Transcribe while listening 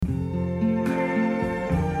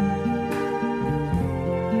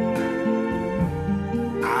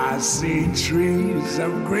see trees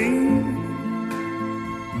of green,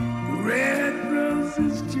 red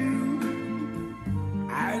roses too.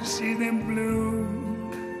 I see them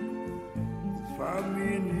bloom for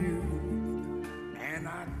me and you, and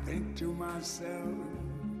I think to myself.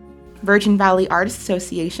 Virgin Valley Artists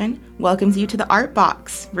Association welcomes you to the Art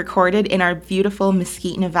Box, recorded in our beautiful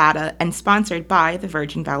Mesquite, Nevada, and sponsored by the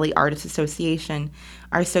Virgin Valley Artists Association.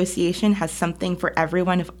 Our association has something for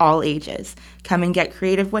everyone of all ages. Come and get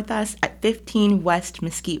creative with us at 15 West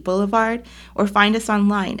Mesquite Boulevard, or find us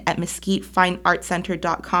online at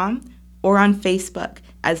mesquitefineartcenter.com, or on Facebook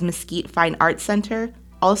as Mesquite Fine Arts Center,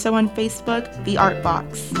 also on Facebook, The Art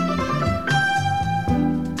Box.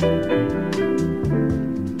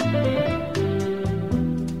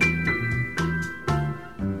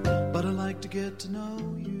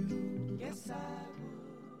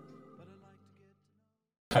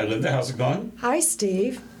 Hi, Linda. How's it going? Hi,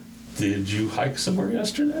 Steve. Did you hike somewhere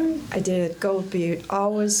yesterday? I did. Gold Butte.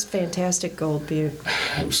 Always fantastic Gold Butte.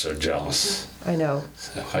 I'm so jealous. I know.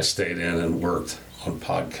 So I stayed in and worked on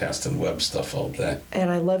podcast and web stuff all day. And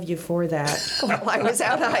I love you for that while I was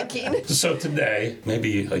out hiking. So today,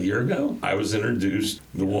 maybe a year ago, I was introduced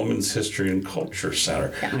to the Women's History and Culture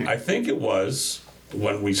Center. Yeah. I think it was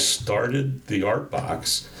when we started the Art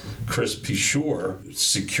Box, Chris Pishore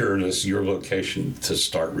secured us your location to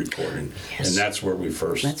start recording. Yes. And that's where we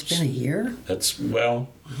first... That's been a year?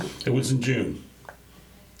 It was in June.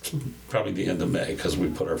 Probably the end of May, because we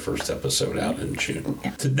put our first episode out in June.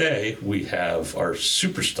 Yeah. Today, we have our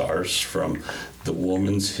superstars from the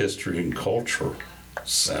Women's History and Culture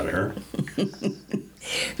Center.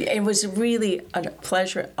 It was really a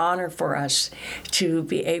pleasure, honor for us to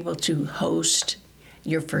be able to host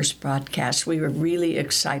your first broadcast. We were really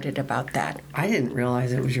excited about that. I didn't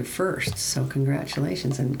realize it was your first, so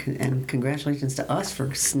congratulations, and congratulations to us for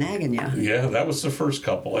snagging you. Yeah, that was the first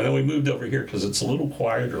couple, and then we moved over here because it's a little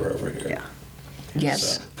quieter over here. Yeah.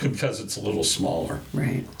 Yes. So, because it's a little smaller.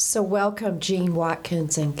 Right. So welcome, Jean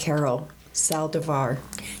Watkins and Carol Saldivar.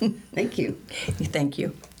 Thank you. Thank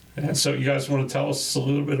you. And so you guys want to tell us a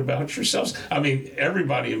little bit about yourselves? I mean,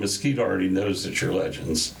 everybody in Mesquite already knows that you're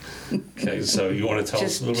legends. Okay, so you want to tell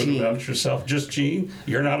us a little bit about yourself? Just Jean?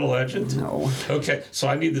 You're not a legend? No. Okay, so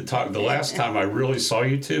I need to talk. The last time I really saw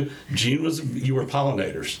you two, you were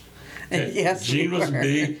pollinators. Okay. Yes, Jean was a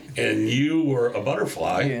bee, and you were a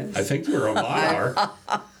butterfly. Yes. I think you were a monarch.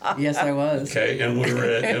 Yes, I was. Okay, and we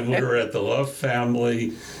were at the Love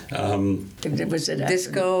Family. It was a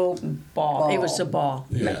disco ball. It was a ball.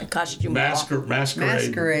 Yeah. Costume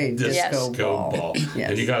masquerade disco ball. Yes.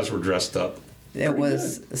 And you guys were dressed up. It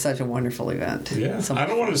was such a wonderful event. Yeah, I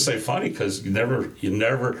don't want to say funny because you never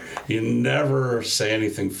say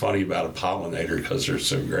anything funny about a pollinator because they're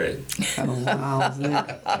so great. Oh wow,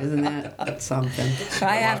 isn't that something?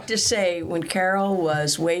 I have to say, when Carol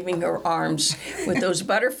was waving her arms with those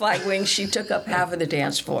butterfly wings, she took up half of the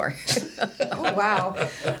dance floor. Oh wow!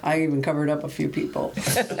 I even covered up a few people.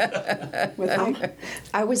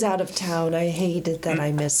 I was out of town. I hated that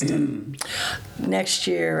I missed it. Next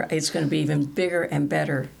year, it's going to be even bigger and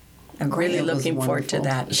better. I'm really looking forward to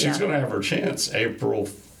that. She's going to have her chance. April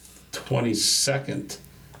 22nd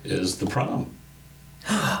is the prom.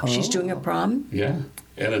 She's doing a prom? Yeah.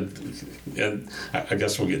 And I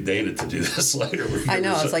guess we'll get Dana to do this later. I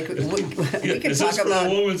know. It's like we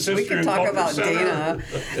could talk about Dana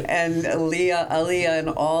and Aaliyah and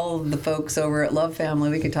all the folks over at Love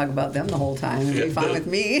Family. We could talk about them the whole time. It'd be fine with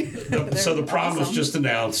me. So the prom was just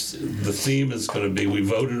announced. The theme is going to be, we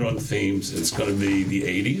voted on themes. It's going to be the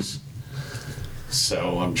 80s.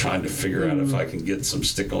 So I'm trying to figure out if I can get some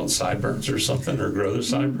stick-on sideburns or something, or grow the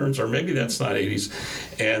sideburns, or maybe that's not 80s.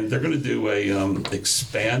 And they're going to do a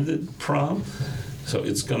expanded prom. So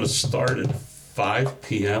it's going to start at 5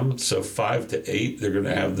 p.m. So 5 to 8, they're going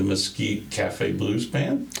to have the Mesquite Cafe Blues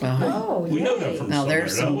Band. Oh, we know them from somewhere,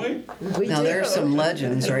 don't we? There's some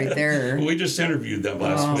legends right there. We just interviewed them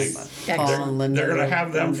last week. Paul and Linda, they're going to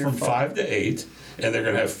have them wonderful. from 5 to 8. And they're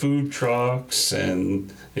going to have food trucks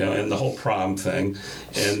and and the whole prom thing,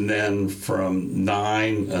 and then from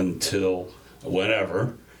 9 until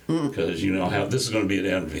whenever, because how this is going to be at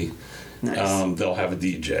Envy. Nice. They'll have a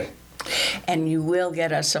DJ. And you will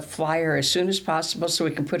get us a flyer as soon as possible so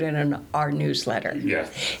we can put it in our newsletter. Yeah.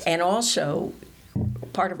 And also,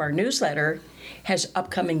 part of our newsletter has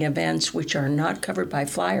upcoming events which are not covered by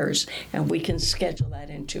flyers, and we can schedule that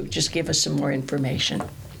into. Just give us some more information.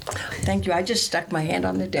 Thank you. I just stuck my hand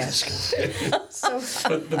on the desk.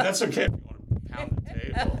 But that's okay. If you want to pound the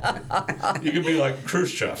You could be like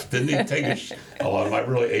Khrushchev. Didn't he take his... Oh, am I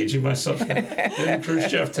really aging myself? Didn't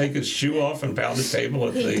Khrushchev take his shoe off and pound the table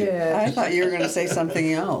at He did. I thought you were going to say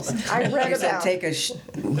something else. I read You said about. take a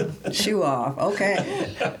shoe off.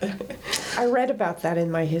 Okay. I read about that in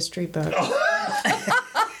my history book.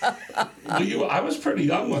 Well, I was pretty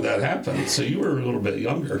young when that happened, so you were a little bit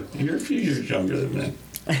younger. You're a few years younger than me.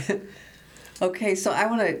 Okay, so I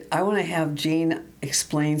want to have Jean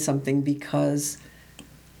explain something because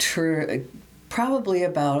probably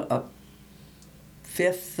about a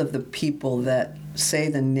fifth of the people that say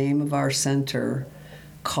the name of our center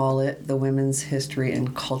call it the Women's History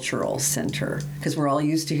and Cultural Center because we're all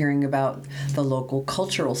used to hearing about the local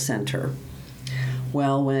cultural center.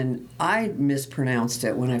 Well, when I mispronounced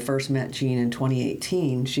it when I first met Jean in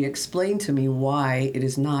 2018, she explained to me why it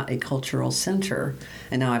is not a cultural center.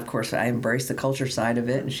 And now, of course, I embrace the culture side of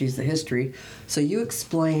it, and she's the history. So you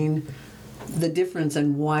explain the difference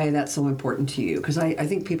and why that's so important to you, because I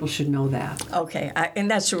think people should know that. Okay, and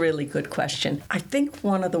that's a really good question. I think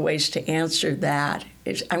one of the ways to answer that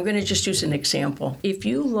is, I'm going to just use an example. If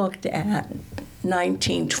you looked at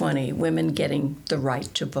 1920, women getting the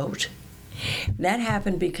right to vote, that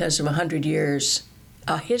happened because of 100 years,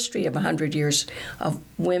 a history of 100 years of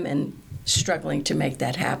women struggling to make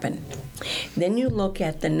that happen. Then you look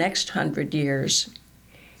at the next 100 years,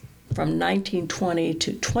 from 1920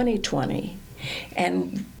 to 2020,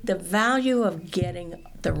 and the value of getting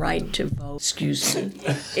the right to vote,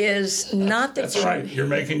 is not that That's right. You're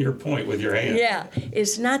making your point with your hand. Yeah,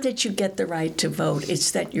 it's not that you get the right to vote, it's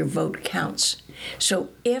that your vote counts. So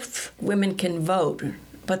if women can vote,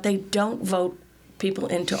 but they don't vote people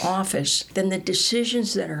into office, then the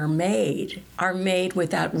decisions that are made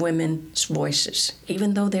without women's voices,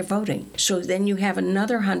 even though they're voting. So then you have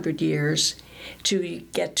another 100 years to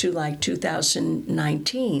get to like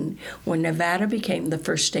 2019, when Nevada became the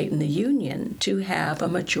first state in the union to have a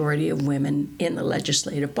majority of women in the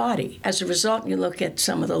legislative body. As a result, you look at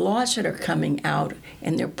some of the laws that are coming out,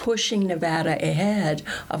 and they're pushing Nevada ahead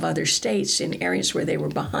of other states in areas where they were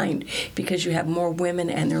behind because you have more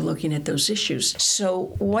women and they're looking at those issues.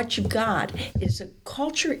 So what you got is a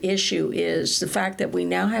culture issue, is the fact that we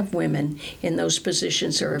now have women in those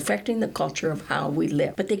positions that are affecting the culture of how we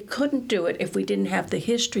live. But they couldn't do it if we didn't have the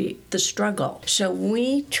history, the struggle. So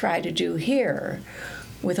we try to do here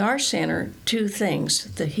with our center two things.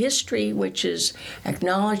 The history, which is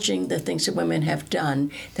acknowledging the things that women have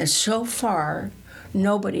done that so far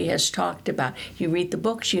nobody has talked about. You read the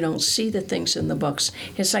books, you don't see the things in the books.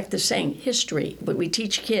 It's like the saying, history, but we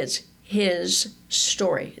teach kids his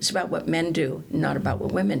story. It's about what men do, not about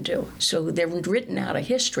what women do. So they're written out of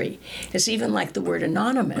history. It's even like the word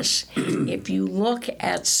anonymous. If you look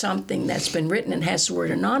at something that's been written and has the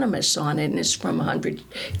word anonymous on it, and it's from 100,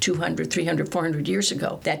 200, 300, 400 years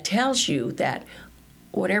ago, that tells you that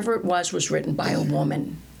whatever it was written by a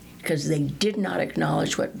woman, because they did not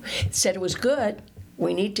acknowledge what said. It was good.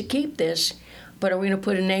 We need to keep this, but are we going to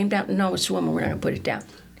put a name down? No, it's a woman. We're not going to put it down.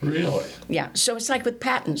 Really? Yeah. So it's like with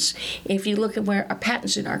patents. If you look at where our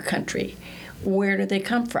patents in our country, where do they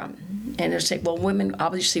come from? And they'll say, well, women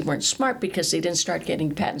obviously weren't smart because they didn't start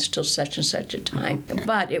getting patents till such and such a time.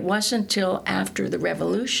 But it wasn't until after the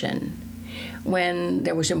revolution, when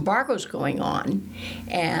there was embargoes going on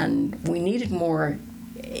and we needed more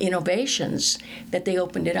innovations, that they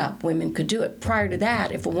opened it up. Women could do it. Prior to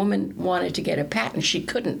that, if a woman wanted to get a patent, she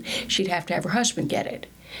couldn't. She'd have to have her husband get it.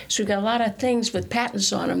 So we've got a lot of things with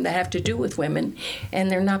patents on them that have to do with women, and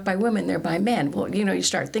they're not by women, they're by men. Well, you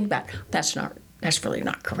start thinking about, that's really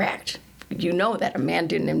not correct. You know that a man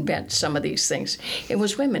didn't invent some of these things. It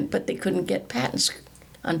was women, but they couldn't get patents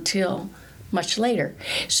until much later.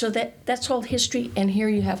 So that's all history, and here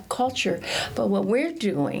you have culture. But what we're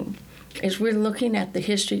doing is we're looking at the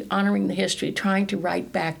history, honoring the history, trying to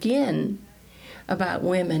write back in about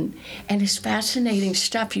women, and it's fascinating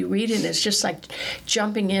stuff. You read it, and it's just like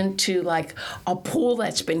jumping into like a pool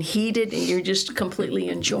that's been heated, and you're just completely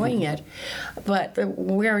enjoying it. But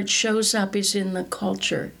where it shows up is in the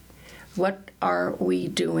culture. What are we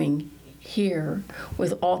doing here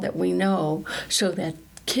with all that we know, so that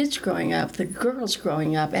kids growing up, the girls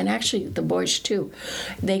growing up, and actually the boys too,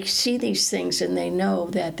 they see these things and they know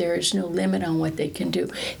that there is no limit on what they can do.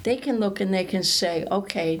 They can look and they can say,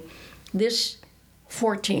 okay, this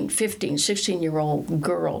 14, 15, 16-year-old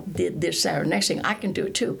girl did this, that, or next thing, I can do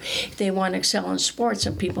it too. They want to excel in sports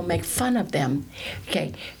and people make fun of them.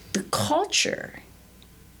 Okay, the culture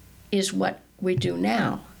is what we do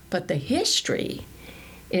now, but the history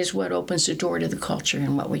is what opens the door to the culture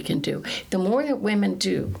and what we can do. The more that women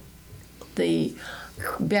do, the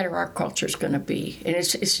better our culture is going to be. And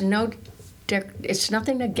it's no it's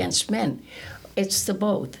nothing against men. It's the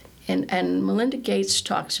both. And Melinda Gates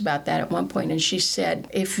talks about that at one point, and she said,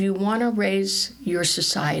 if you want to raise your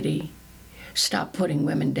society, stop putting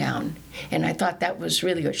women down. And I thought that was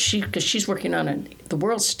really good. Because she's working on the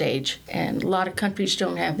world stage, and a lot of countries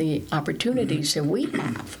don't have the opportunities that we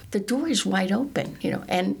have. The door is wide open,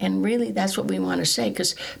 and really that's what we want to say,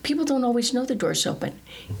 because people don't always know the door's open.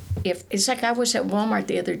 It's like I was at Walmart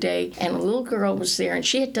the other day, and a little girl was there, and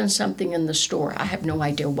she had done something in the store. I have no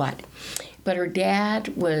idea what. But her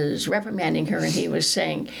dad was reprimanding her, and he was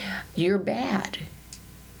saying, "You're bad."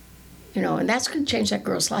 And that's going to change that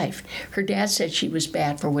girl's life. Her dad said she was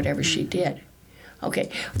bad for whatever she did. Okay,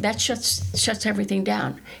 that shuts everything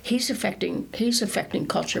down. He's affecting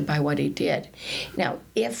culture by what he did. Now,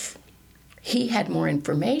 if he had more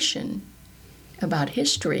information about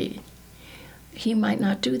history, he might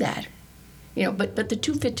not do that. But the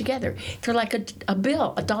two fit together. They're like a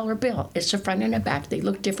bill, a dollar bill. It's the front and the back. They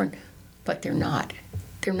look different, but they're not.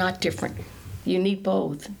 They're not different. You need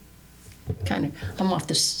both. I'm off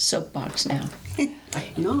the soapbox now.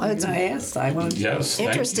 No, I asked. I want Yes, thank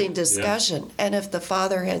Interesting you. discussion. Yeah. And if the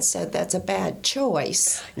father had said that's a bad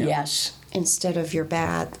choice Yes. instead of you're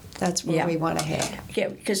bad, that's where Yeah. we want to head. Yeah,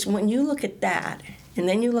 because when you look at that, and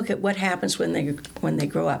then you look at what happens when they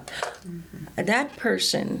grow up, that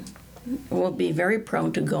person will be very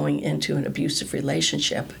prone to going into an abusive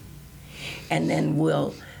relationship, and then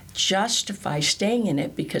will justify staying in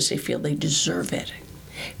it because they feel they deserve it,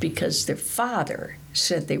 because their father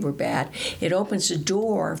said they were bad. It opens the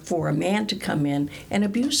door for a man to come in and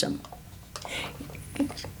abuse them.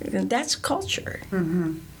 And that's culture.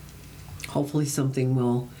 Hopefully something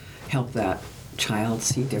will help that child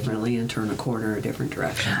see differently and turn a corner a different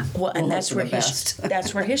direction. Well, and We'll that's hope where for the best.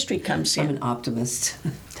 that's where history comes I'm in. an optimist.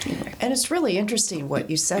 And it's really interesting what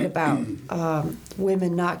you said about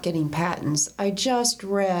women not getting patents. I just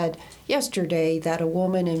read yesterday that a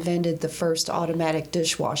woman invented the first automatic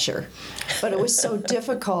dishwasher, but it was so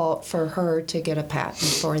difficult for her to get a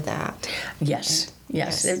patent for that. Yes.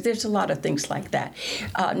 Yes. There's a lot of things like that.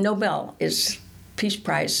 Nobel Peace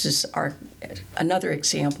Prizes are another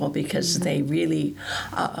example, because they really,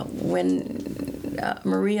 when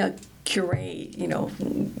Maria Curie,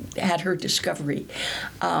 had her discovery,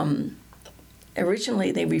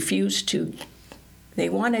 originally they refused to. They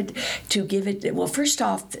wanted to give it. Well, first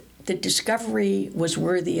off, the discovery was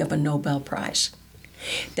worthy of a Nobel Prize.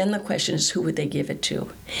 Then the question is, who would they give it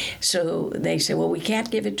to? So they said, well, we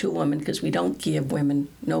can't give it to a woman because we don't give women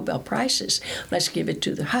Nobel Prizes. Let's give it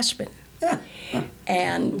to the husband.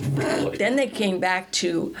 And then they came back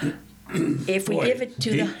to, if we give it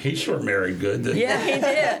to he sure married good. Didn't he? Yeah,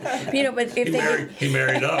 he did. But if He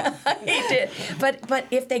married up. he did. But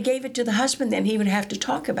if they gave it to the husband, then he would have to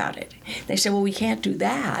talk about it. They said, well, we can't do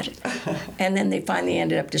that. And then they finally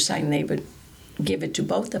ended up deciding they would give it to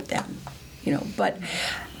both of them. But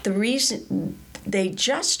the reason they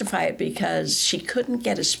justify it because she couldn't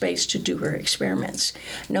get a space to do her experiments.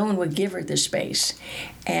 No one would give her the space.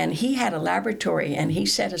 And he had a laboratory, and he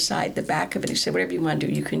set aside the back of it. He said, whatever you want to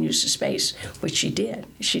do, you can use the space, which she did.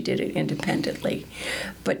 She did it independently.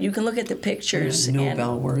 But you can look at the pictures.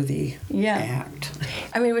 Nobel-worthy Yeah. act.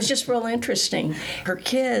 I mean, it was just real interesting. Her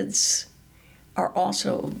kids are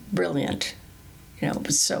also brilliant.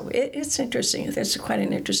 So it's interesting. It's quite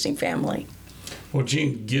an interesting family. Well,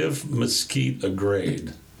 Jean, give Mesquite a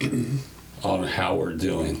grade on how we're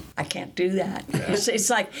doing. I can't do that. It's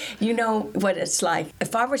like, what it's like.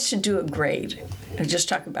 If I was to do a grade, and just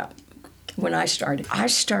talk about when I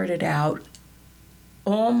started out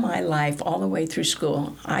all my life, all the way through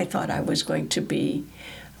school, I thought I was going to be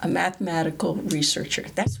a mathematical researcher.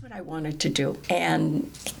 That's what I wanted to do.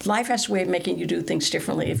 And life has a way of making you do things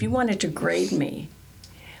differently. If you wanted to grade me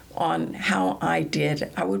on how I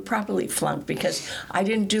did, I would probably flunk, because I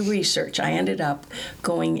didn't do research. I ended up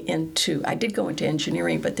I did go into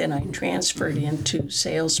engineering, but then I transferred into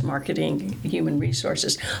sales, marketing, human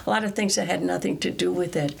resources, a lot of things that had nothing to do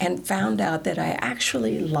with it, and found out that I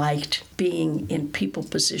actually liked being in people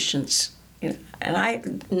positions, and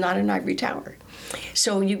I'm not an ivory tower.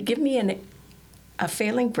 So you give me a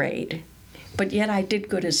failing grade, but yet I did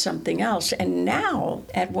good at something else. And now,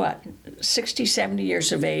 at 60, 70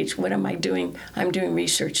 years of age, what am I doing? I'm doing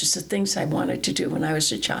research. It's the things I wanted to do when I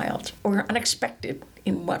was a child. We're unexpected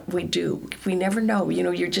in what we do. We never know.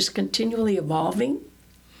 You're just continually evolving.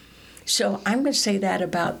 So I'm going to say that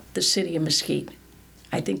about the city of Mesquite.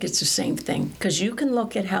 I think it's the same thing. Because you can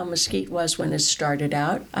look at how Mesquite was when it started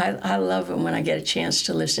out. I love it when I get a chance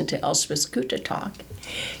to listen to Elspeth Kuta talk,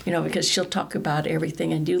 because she'll talk about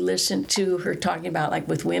everything. And you listen to her talking about, like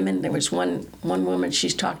with women, there was one woman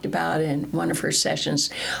she's talked about in one of her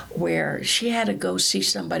sessions where she had to go see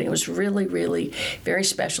somebody. It was really, really very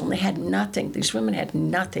special. And they had nothing. These women had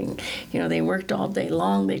nothing. They worked all day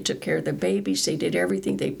long. They took care of their babies. They did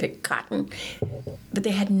everything. They picked cotton. But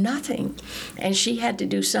they had nothing. And she had to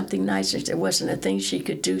do something nice. There wasn't a thing she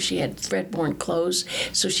could do. She had thread-borne clothes.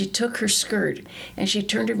 So she took her skirt and she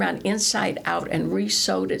turned it around inside out and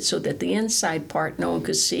re-sewed it so that the inside part no one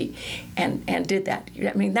could see, and did that.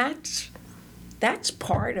 I mean, that's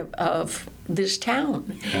part of this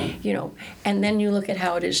town, And then you look at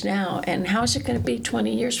how it is now, and how is it going to be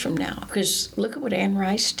 20 years from now? Because look at what Anne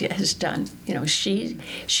Rice has done.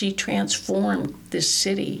 She transformed this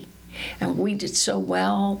city, and we did so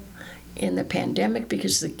well in the pandemic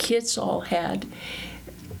because the kids all had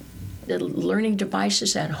the learning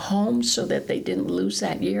devices at home so that they didn't lose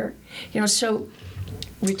that year. So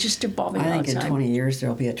we're just evolving all the time. I think in 20 years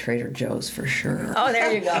there'll be a Trader Joe's for sure. Oh,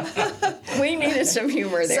 there you go. We needed some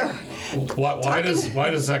humor there. Why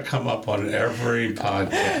does that come up on every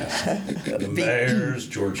podcast? The mayors,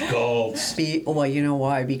 George Galtz. Well, you know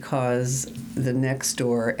why? Because the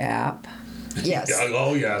Nextdoor app. Yes.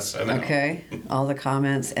 Oh, yes. I know. Okay. All the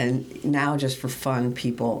comments, and now just for fun,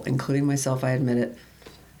 people, including myself, I admit it,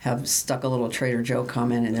 have stuck a little Trader Joe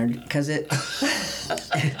comment in there because it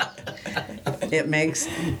makes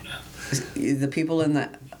the people in the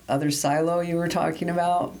other silo you were talking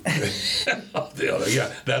about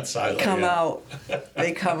that silo come out.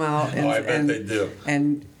 They come out and, I bet they do.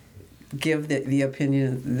 And give the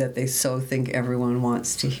opinion that they so think everyone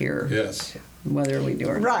wants to hear. Yes. Whether we do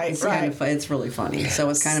or not. Right, It's right. kind of fun. It's really funny. So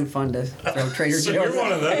it's kind of fun to throw Trader So Joe's. you're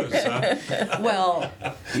one of those, huh? Well,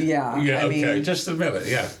 yeah. Yeah, I mean, okay. Just admit it,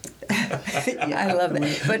 yeah. I love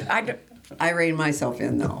it. But I rein myself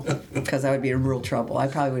in, though, because I would be in real trouble. I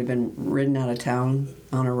probably would have been ridden out of town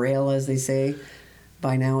on a rail, as they say,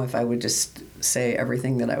 by now if I would just say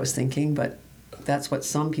everything that I was thinking. But that's what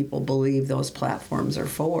some people believe those platforms are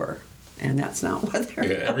for. And that's not what they're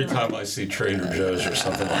Yeah, every time I see Trader Joe's or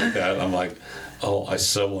something like that, I'm like, oh, I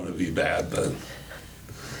so want to be bad, but...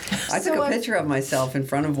 I took a picture of myself in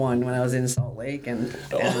front of one when I was in Salt Lake and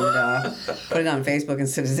put it on Facebook and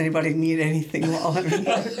said, does anybody need anything while I'm here?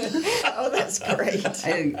 Oh, that's great.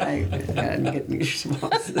 I didn't get any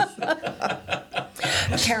responses.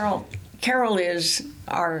 Carol is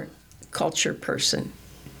our culture person.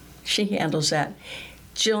 She handles that.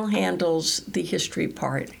 Jill handles the history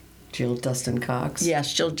part. Jill Dustin Cox.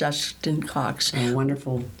 Yes, Jill Dustin Cox. A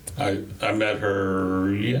wonderful. I met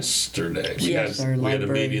her yesterday. Yes. Our We had a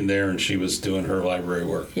library. meeting there, and she was doing her library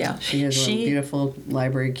work. Yeah. She is a beautiful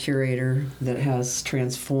library curator that has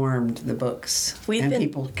transformed the books. And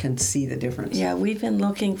people can see the difference. Yeah, we've been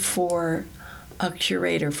looking for a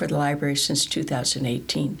curator for the library since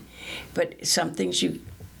 2018. But some things you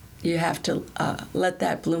have to let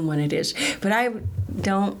that bloom when it is. But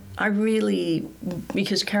I really,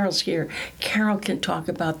 because Carol's here, Carol can talk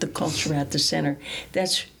about the culture at the center.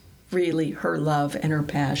 That's really her love and her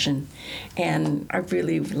passion. And I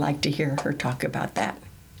really would like to hear her talk about that.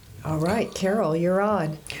 All right, Carol, you're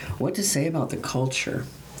on. What to say about the culture?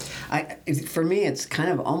 For me, it's kind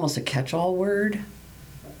of almost a catch-all word.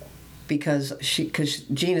 Because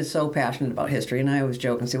Jean is so passionate about history, and I always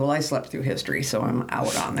joke and say, well, I slept through history, so I'm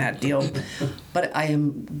out on that deal. But I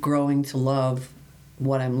am growing to love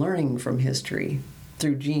what I'm learning from history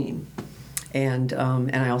through Jean. And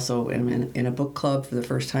I also am in a book club for the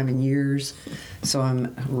first time in years. So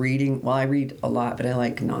I'm reading, well, I read a lot, but I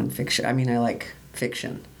like nonfiction. I mean, I like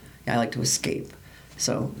fiction. I like to escape.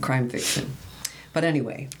 So crime fiction. But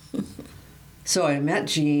anyway, so I met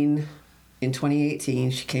Jean in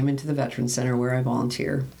 2018. She came into the Veterans Center where I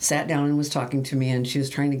volunteer, sat down and was talking to me, and she was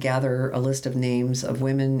trying to gather a list of names of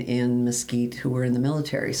women in Mesquite who were in the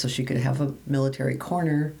military so she could have a military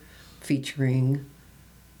corner featuring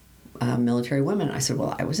military women. I said,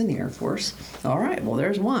 well, I was in the Air Force. All right, well,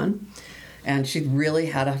 there's one. And she really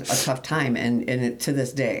had a tough time, and to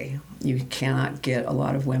this day, you cannot get a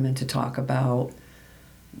lot of women to talk about,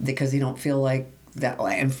 because they don't feel like that.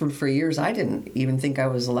 And for years, I didn't even think I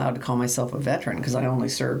was allowed to call myself a veteran because I only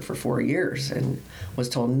served for 4 years and was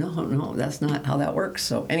told, no, that's not how that works.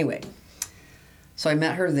 So anyway, so I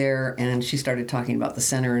met her there, and she started talking about the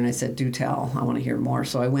center, and I said, do tell, I want to hear more.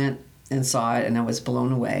 So I went and saw it, and I was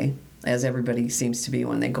blown away, as everybody seems to be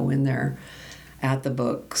when they go in there, at the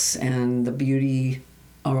books and the beauty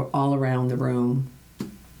all around the room.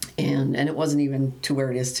 And it wasn't even to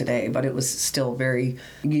where it is today, but it was still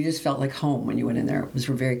you just felt like home when you went in there. It was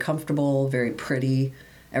very comfortable, very pretty.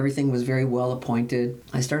 Everything was very well appointed.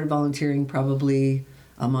 I started volunteering probably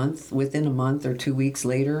within a month or 2 weeks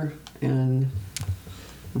later, and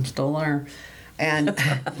I'm still there. And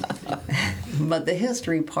but the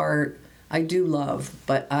history part I do love,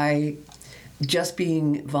 but just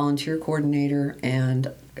being volunteer coordinator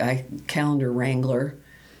and calendar wrangler.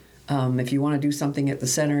 If you want to do something at the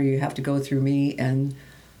center, you have to go through me, and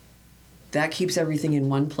that keeps everything in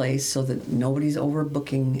one place so that nobody's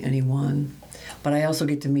overbooking anyone. But I also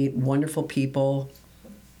get to meet wonderful people.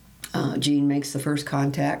 Jean makes the first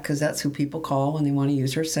contact because that's who people call when they want to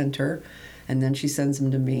use her center, and then she sends them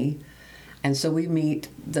to me. And so we meet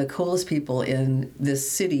the coolest people in this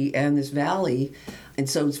city and this valley. And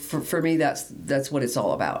so for me, that's what it's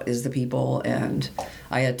all about, is the people. And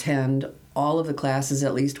I attend all of the classes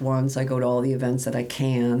at least once. I go to all the events that I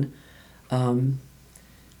can. And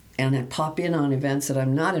I pop in on events that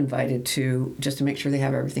I'm not invited to just to make sure they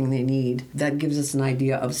have everything they need. That gives us an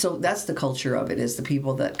idea of, so that's the culture of it, is the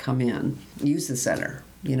people that come in, use the center,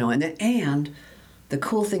 and the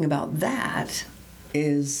cool thing about that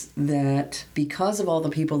is that because of all the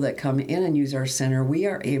people that come in and use our center, we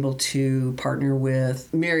are able to partner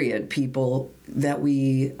with myriad people that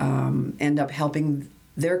we end up helping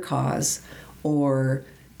their cause or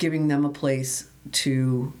giving them a place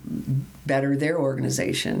to better their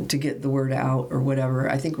organization, to get the word out or whatever.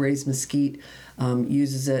 I think Raise Mesquite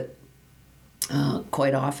uses it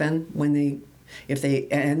quite often when they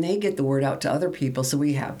get the word out to other people. So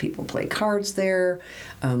we have people play cards there.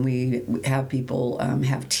 We have people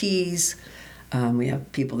have teas. We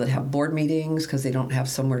have people that have board meetings because they don't have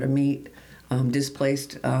somewhere to meet.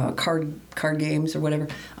 Displaced card games or whatever.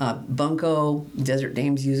 Bunko, Desert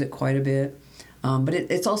Dames use it quite a bit. But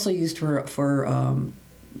it's also used for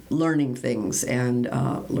learning things and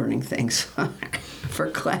for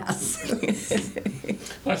class.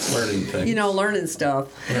 That's learning things. Learning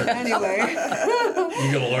stuff. Anyway.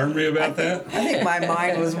 You gonna learn me about that? I think my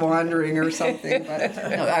mind was wandering or something, but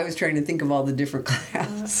I was trying to think of all the different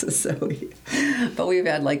classes. But we've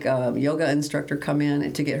had like a yoga instructor come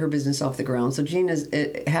in to get her business off the ground. So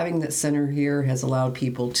having that center here has allowed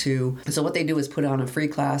people to. So what they do is put on a free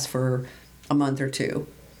class for a month or two.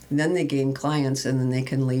 And then they gain clients, and then they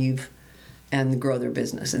can leave and grow their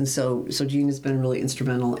business. And so Jean has been really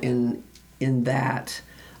instrumental in that.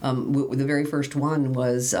 The very first one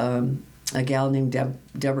was a gal named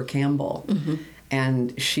Deborah Campbell, mm-hmm.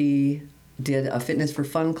 and she did a Fitness for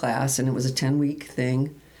Fun class, and it was a 10-week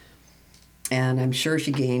thing. And I'm sure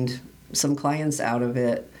she gained some clients out of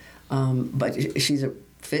it, but she's a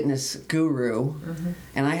fitness guru, mm-hmm.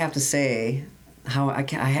 and I have to say, I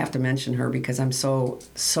have to mention her because I'm so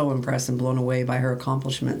impressed and blown away by her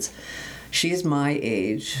accomplishments. She's my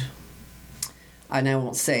age, and I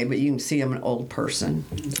won't say, but you can see I'm an old person.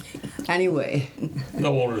 Anyway.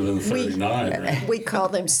 No older than 39, right? We call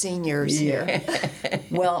them seniors here.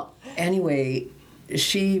 Well, anyway,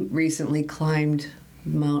 she recently climbed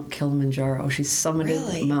Mount Kilimanjaro. She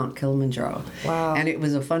summited Mount Kilimanjaro. Wow. And it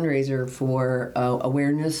was a fundraiser for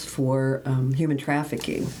awareness for human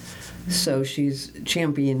trafficking. So she's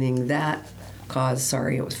championing that cause.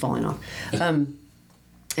 Sorry, it was falling off.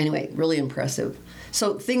 Anyway, really impressive.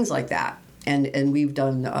 So things like that. And we've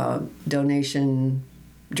done donation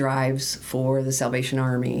drives for the Salvation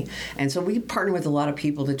Army. And so we partner with a lot of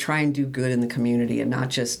people to try and do good in the community and not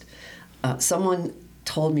just... someone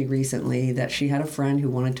told me recently that she had a friend who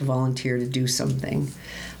wanted to volunteer to do something,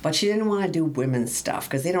 but she didn't want to do women's stuff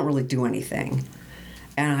because they don't really do anything.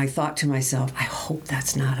 And I thought to myself, I hope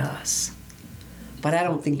that's not us. But I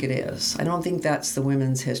don't think it is. I don't think that's the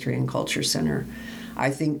Women's History and Culture Center. I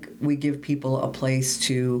think we give people a place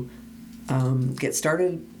to get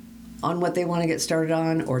started on what they want to get started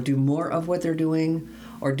on, or do more of what they're doing,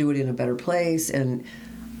 or do it in a better place, and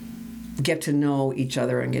get to know each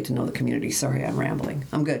other and get to know the community. Sorry, I'm rambling.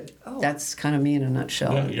 I'm good. Oh. That's kind of me in a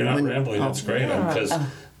nutshell. No, you're not rambling. That's great. Because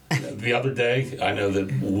the other day, I know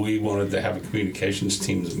that we wanted to have a communications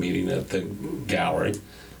teams meeting at the gallery,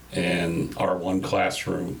 and our one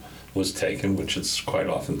classroom was taken, which is quite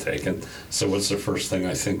often taken. So what's the first thing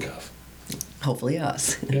I think of? Hopefully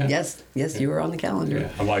us. Yeah. Yes, yeah. You were on the calendar.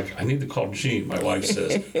 Yeah. I'm like, I need to call Jean. My wife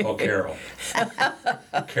says, call Carol.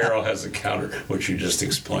 Carol has a counter, which you just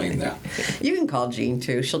explained now. You can call Jean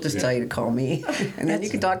too. She'll just tell you to call me, and then you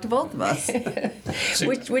can talk to both of us.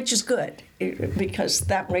 which is good, because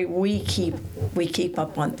that way we keep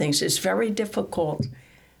up on things. It's very difficult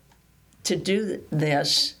to do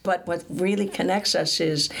this, but what really connects us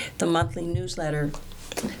is the monthly newsletter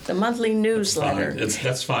The monthly newsletter.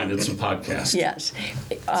 That's fine. It's a podcast. Yes.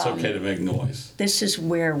 It's okay to make noise. This is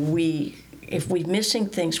where if we're missing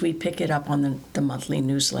things, we pick it up on the monthly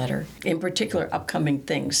newsletter, in particular upcoming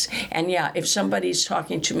things. And yeah, if somebody's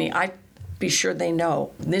talking to me, I be sure they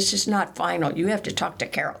know this is not final. You have to talk to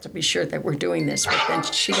Carol to be sure that we're doing this. But then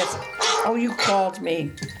she gets, oh, you called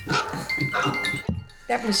me.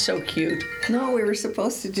 That was so cute. No, we were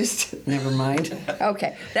supposed to just, never mind.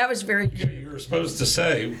 Okay, that was very cute. You were supposed to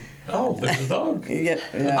say, oh, there's a dog. Yeah.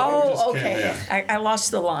 Oh, just okay. can't, I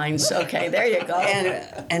lost the lines. Okay, there you go.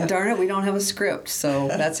 And darn it, we don't have a script, so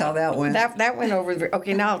that's how that went. That went over.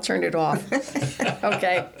 Okay, now I'll turn it off.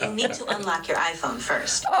 Okay. You need to unlock your iPhone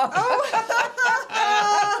first. All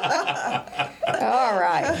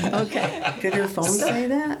right. Okay. Did her phone say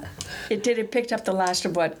that? It did. It picked up the last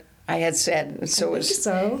of what I had said. So it was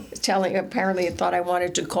telling. Apparently, it thought I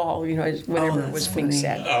wanted to call. Whatever was being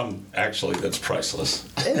said. Actually, that's priceless.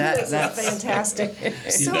 That's fantastic.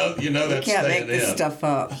 You know that's You can't staying make this in. stuff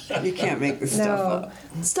up. You can't make this stuff up.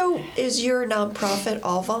 So, is your nonprofit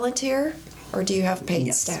all volunteer, or do you have paid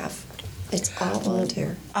Yes. staff? It's all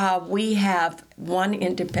volunteer. We have one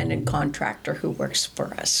independent contractor who works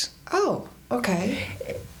for us. Oh, okay.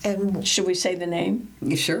 And Should we say the name?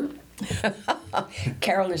 You sure?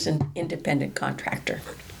 Carol is an independent contractor.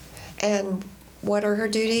 what are her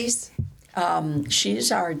duties?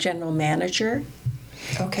 She's our general manager,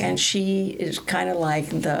 Okay. and she is kind of like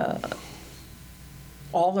the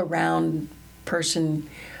all-around person,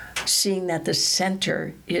 seeing that the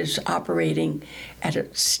center is operating at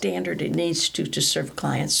a standard it needs to serve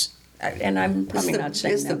clients. And I'm probably not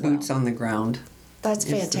saying It's that the boots on the ground. That's It's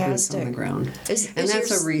the boots fantastic. on the ground. Is And that's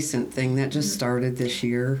yours- a recent thing that just started this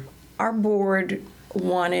year. Our board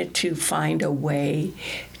wanted to find a way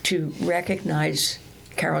to recognize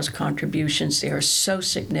Carol's contributions. They are so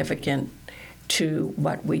significant to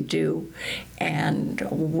what we do, and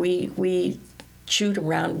we chewed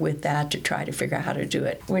around with that to try to figure out how to do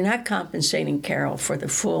it. We're not compensating Carol for the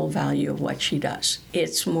full value of what she does.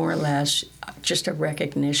 It's more or less just a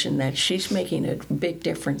recognition that she's making a big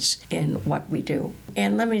difference in what we do.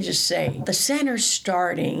 And let me just say, the center's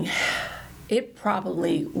starting. It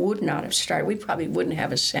probably would not have started. We probably wouldn't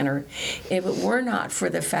have a center if it were not for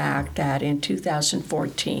the fact that in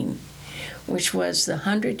 2014, which was the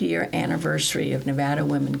 100-year anniversary of Nevada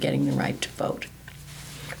women getting the right to vote,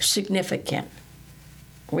 significant.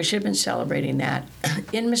 We should have been celebrating that.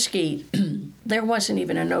 In Mesquite, there wasn't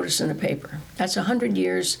even a notice in the paper. That's 100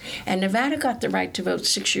 years, and Nevada got the right to vote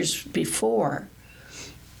 6 years before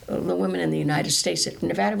the women in the United States.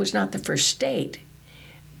 Nevada was not the first state,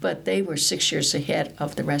 but they were 6 years ahead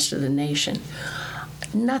of the rest of the nation.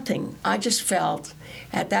 Nothing. I just felt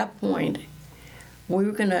at that point we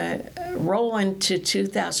were going to roll into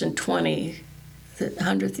 2020, the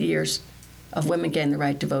 100th years of women getting the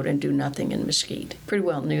right to vote, and do nothing in Mesquite. Pretty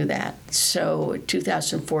well knew that. So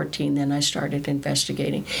 2014, then I started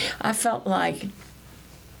investigating. I felt like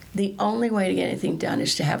the only way to get anything done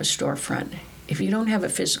is to have a storefront. If you don't have a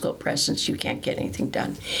physical presence, you can't get anything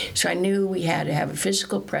done. So I knew we had to have a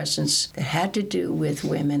physical presence that had to do with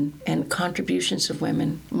women and contributions of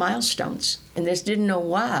women, milestones. And just didn't know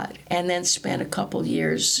what. And then spent a couple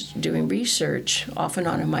years doing research, off and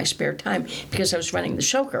on in my spare time, because I was running the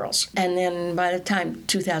Showgirls. And then by the time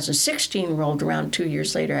 2016 rolled around, 2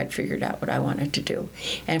 years later, I'd figured out what I wanted to do.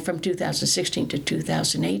 And from 2016 to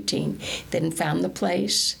 2018, then found the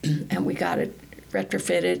place, and we got it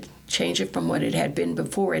retrofitted, change it from what it had been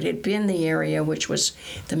before. It had been the area which was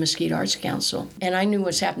the Mesquite Arts Council. And I knew what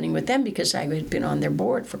was happening with them because I had been on their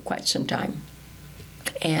board for quite some time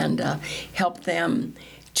and helped them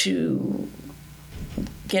to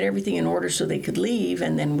get everything in order so they could leave.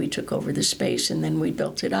 And then we took over the space, and then we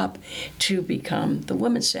built it up to become the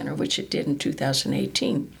Women's Center, which it did in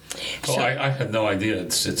 2018. Oh, I had no idea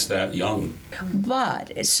it's that young.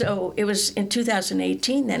 But, so it was in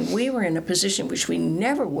 2018, then we were in a position which we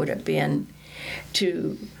never would have been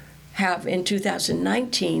to have in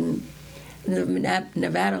 2019 the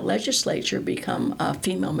Nevada legislature become a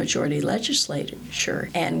female majority legislature.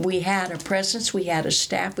 And we had a presence, we had a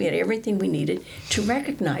staff, we had everything we needed to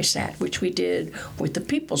recognize that, which we did with the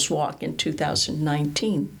People's Walk in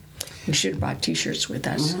 2019. We should have brought T-shirts with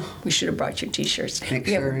us. We should have brought your T-shirts.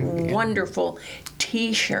 We have wonderful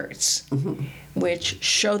T-shirts, which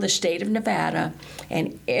show the state of Nevada,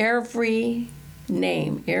 and every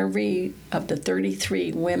name, every of the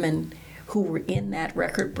 33 women who were in that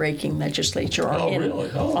record-breaking legislature are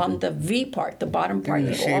on the V part, the bottom part.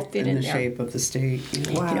 They all fit in the there. shape of the state.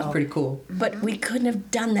 Wow. It's pretty cool. But we couldn't have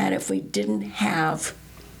done that if we didn't have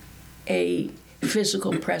a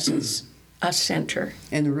physical presence a center.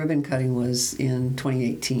 And the ribbon cutting was in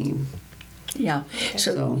 2018. Yeah.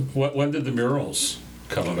 So When did the murals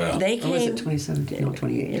come about? they Or was came. it 2017? No,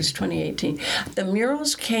 2018. It's 2018. The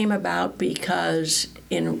murals came about because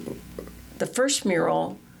in the first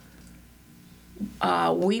mural,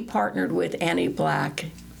 we partnered with Annie Black,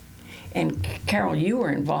 and Carol, you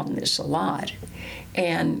were involved in this a lot,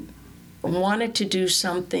 and wanted to do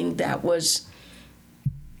something that was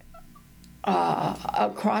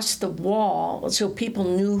across the wall so people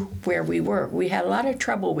knew where we were. We had a lot of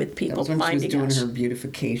trouble with That people was when she was finding doing us. her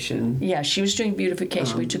beautification Yeah, she was doing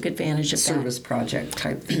beautification. We took advantage of service project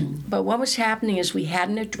type thing. that. But what was happening is we had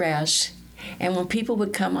an address, and when people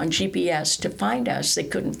would come on GPS to find us, they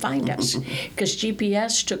couldn't find us because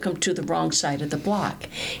GPS took them to the wrong side of the block.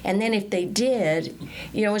 And then if they did,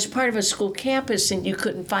 it was part of a school campus and you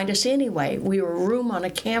couldn't find us anyway. We were a room on a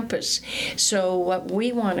campus. So what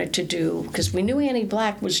we wanted to do, because we knew Annie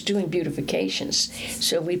Black was doing beautifications,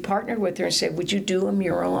 so we partnered with her and said, would you do a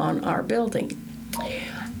mural on our building?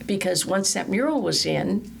 Because once that mural was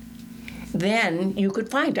in, then you could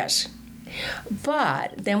find us.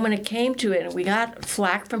 But then when it came to it, and we got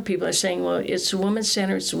flack from people saying, well, it's a women's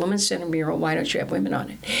center mural, why don't you have women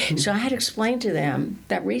on it? So I had to explain to them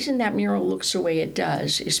that reason that mural looks the way it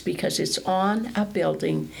does is because it's on a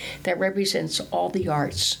building that represents all the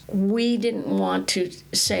arts. We didn't want to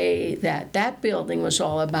say that that building was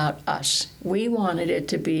all about us. We wanted it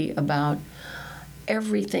to be about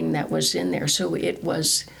everything that was in there. So it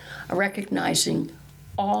was recognizing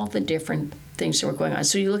all the different things that were going on.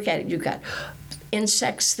 So you look at it, you've got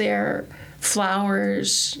insects there,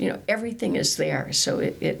 flowers, everything is there. So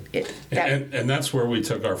And that's where we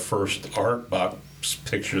took our first art box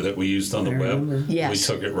picture that we used on the web. Yes. We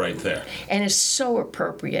took it right there. And it's so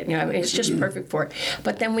appropriate. It's just perfect for it.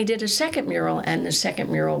 But then we did a second mural, and the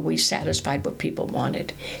second mural, we satisfied what people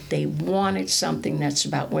wanted. They wanted something that's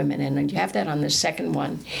about women. And you have that on the second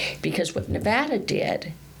one, because what Nevada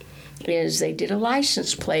did is they did a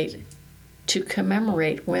license plate to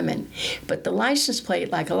commemorate women. But the license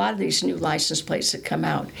plate, like a lot of these new license plates that come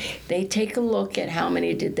out, they take a look at how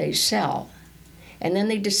many did they sell. And then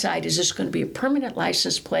they decide, is this going to be a permanent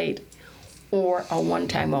license plate or a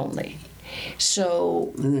one-time only?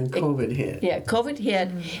 So... And then COVID hit. Yeah, COVID hit.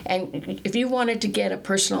 And if you wanted to get a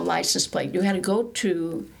personal license plate, you had to go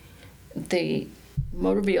to the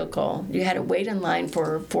motor vehicle. You had to wait in line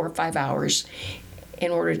for 4 or 5 hours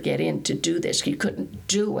in order to get in to do this. You couldn't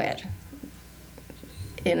do it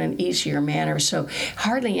in an easier manner, so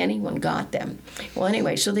hardly anyone got them. Well,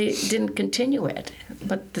 anyway, so they didn't continue it.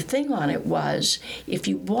 But the thing on it was, if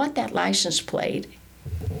you bought that license plate,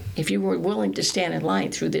 if you were willing to stand in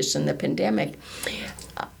line through this in the pandemic,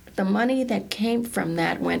 the money that came from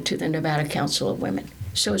that went to the Nevada Council of Women.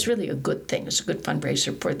 So it's really a good thing. It's a good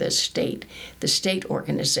fundraiser for the state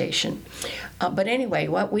organization. But anyway,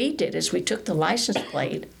 what we did is we took the license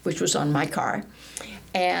plate, which was on my car,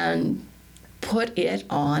 and put it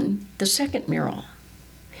on the second mural.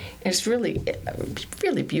 It's really,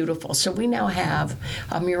 really beautiful. So we now have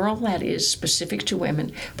a mural that is specific to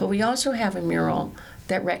women, but we also have a mural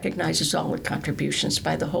that recognizes all the contributions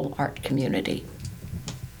by the whole art community.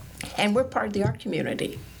 And we're part of the art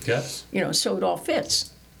community. Yes. So it all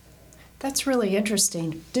fits. That's really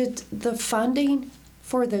interesting. Did the funding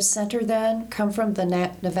for the center then come from the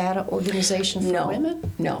Nevada Organization for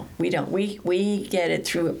Women? No, we don't. We get it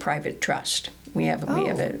through a private trust. We have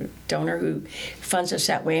a donor who funds us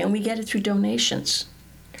that way, and we get it through donations,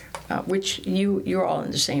 which you're all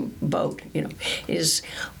in the same boat.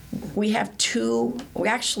 We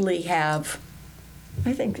actually have,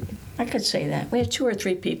 I think I could say that, we have 2 or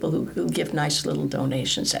 3 people who give nice little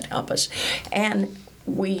donations that help us, and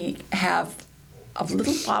we have a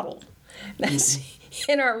little bottle that's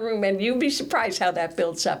in our room, and you'd be surprised how that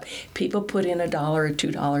builds up. People put in $1 or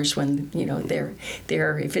 $2 when they're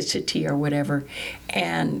if it's a tea or whatever,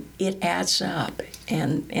 and it adds up.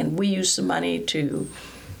 And we use the money to,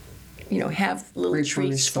 have little Replenish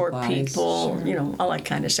treats for supplies. people, all that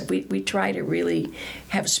kind of stuff. We try to really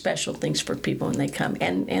have special things for people when they come,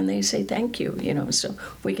 and they say thank you, so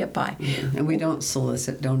we get by. And we don't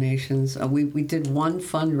solicit donations. We did one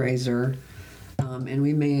fundraiser, and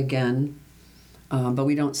we may again, but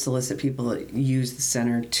we don't solicit people that use the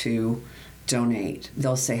center to donate.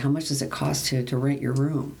 They'll say, how much does it cost to rent your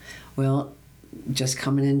room? Well, just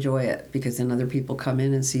come and enjoy it, because then other people come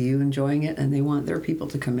in and see you enjoying it, and they want their people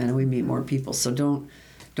to come in, and we meet more people. So don't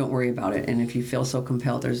worry about it. And if you feel so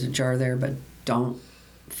compelled, there's a jar there, but don't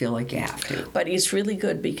feel like you have to. But it's really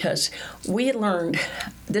good because we learned,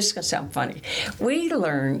 this is going to sound funny, we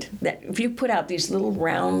learned that if you put out these little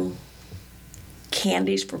round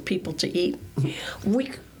candies for people to eat.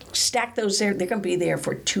 We stack those there. They're going to be there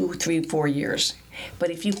for 2, 3, 4 years. But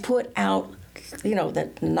if you put out,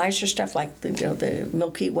 the nicer stuff like the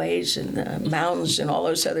Milky Ways and the mountains and all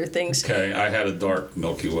those other things. Okay, I had a dark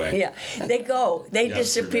Milky Way. Yeah, they Yesterday.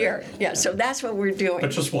 disappear. Yeah, so that's what we're doing.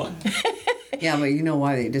 But just one. Yeah, but you know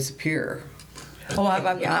why they disappear. Oh,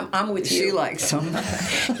 I'm with you. She likes them.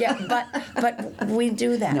 Yeah, but we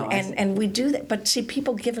do that, No, and we do that. But see,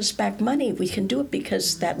 people give us back money. We can do it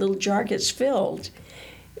because that little jar gets filled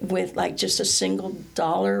with like just a single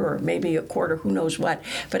dollar or maybe a quarter, who knows what.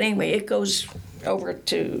 But anyway, it goes over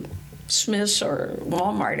to Smith's or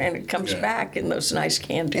Walmart, and it comes back in those nice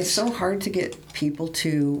candies. It's so hard to get people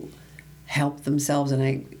to help themselves.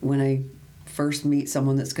 And when I first meet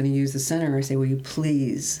someone that's going to use the center, I say, will you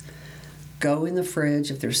please go in the fridge.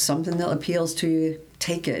 If there's something that appeals to you,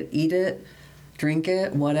 take it, eat it, drink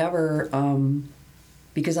it, whatever.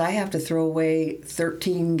 Because I have to throw away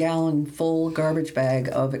 13-gallon full garbage bag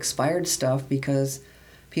of expired stuff because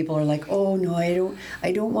people are like, oh no,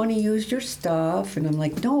 I don't want to use your stuff. And I'm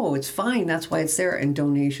like, no, it's fine. That's why it's there. And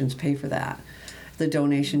donations pay for that. The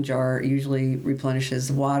donation jar usually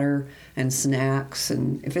replenishes water and snacks.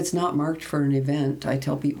 And if it's not marked for an event, I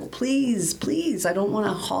tell people, please, I don't want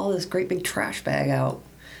to haul this great big trash bag out,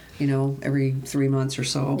 every 3 months or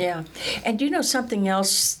so. Yeah. And something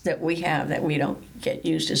else that we have that we don't get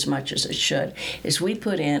used as much as it should is we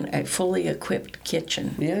put in a fully equipped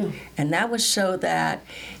kitchen. Yeah. And that was so that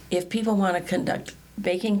if people want to conduct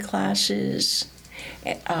baking classes,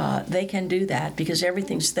 they can do that because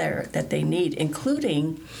everything's there that they need,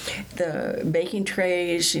 including the baking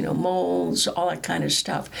trays, molds, all that kind of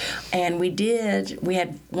stuff. And we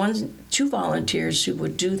had 2 volunteers who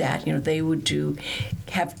would do that. They would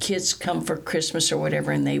have kids come for Christmas or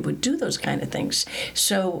whatever, and they would do those kind of things.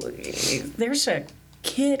 So there's a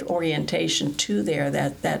kid orientation too there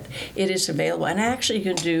that it is available. And actually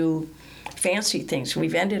you can do fancy things.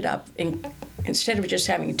 We've ended up, instead of just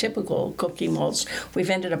having typical cookie molds, we've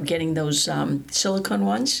ended up getting those silicone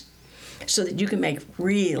ones so that you can make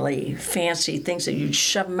really fancy things that you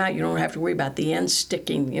shove them out. You don't have to worry about the ends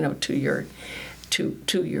sticking,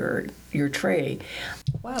 to your tray.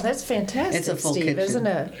 Wow, that's fantastic, It's a full Steve, kitchen. isn't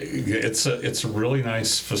it? It's a really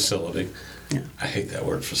nice facility. Yeah. I hate that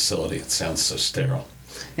word facility. It sounds so sterile.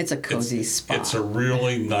 It's a cozy spot. It's a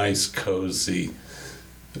really nice, cozy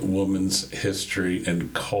women's history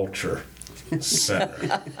and culture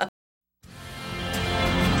center.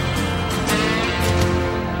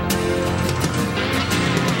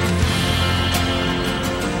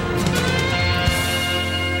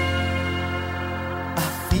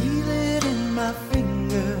 I feel it in my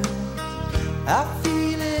finger, I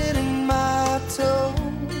feel it in my toe.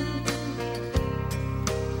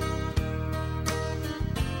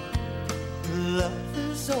 Love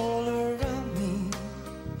is all around me,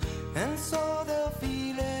 and so the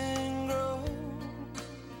feeling grows.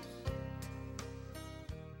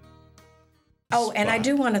 Oh, and I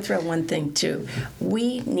do want to throw one thing too.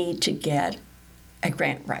 We need to get a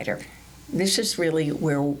grant writer. This is really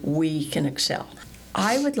where we can excel.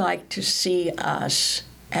 I would like to see us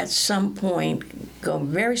at some point go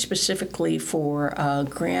very specifically for a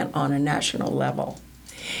grant on a national level.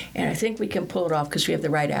 And I think we can pull it off because we have the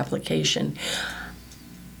right application.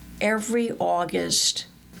 Every August,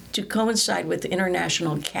 to coincide with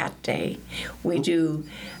International Cat Day, we do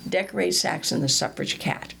Decorate Saxon the Suffrage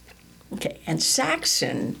Cat. Okay, and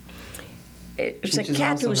Saxon, it's Which a is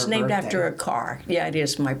cat also that was her named birthday. after a car. Yeah, it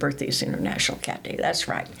is. My birthday is International Cat Day. That's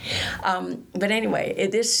right. But anyway,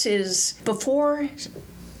 this is before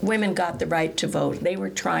women got the right to vote. They were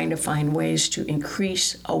trying to find ways to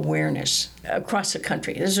increase awareness across the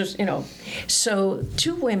country. This was, so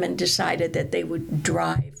 2 women decided that they would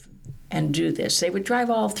drive and do this. They would drive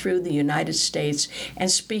all through the United States and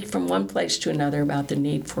speak from one place to another about the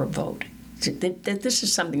need for a vote. That this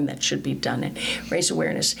is something that should be done and raise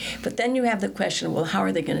awareness. But then you have the question, well, how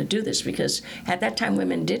are they going to do this? Because at that time,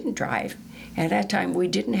 women didn't drive. At that time, we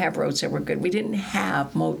didn't have roads that were good. We didn't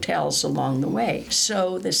have motels along the way.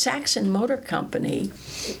 So the Saxon Motor Company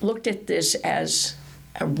looked at this as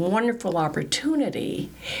a wonderful opportunity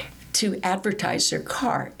to advertise their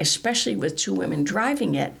car, especially with 2 women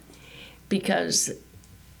driving it, because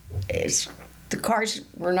the cars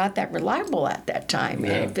were not that reliable at that time.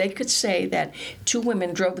 Yeah. And if they could say that 2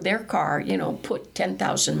 women drove their car, put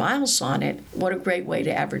 10,000 miles on it, what a great way to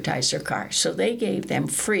advertise their car. So they gave them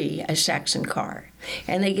free a Saxon car.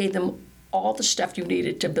 And they gave them all the stuff you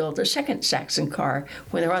needed to build a second Saxon car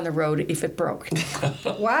when they're on the road if it broke.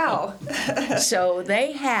 Wow. So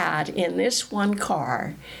they had in this one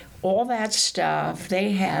car all that stuff.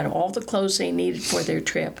 They had all the clothes they needed for their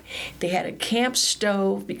trip. They had a camp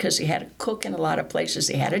stove because they had to cook in a lot of places.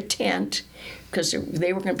 They had a tent because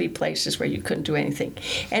they were going to be places where you couldn't do anything.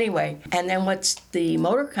 Anyway, and then what the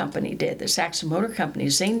motor company did, the Saxon Motor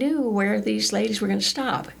Companies, they knew where these ladies were going to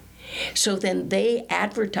stop. So then they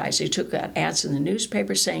advertised, they took out ads in the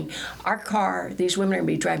newspaper saying, our car, these women are going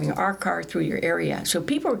to be driving our car through your area. So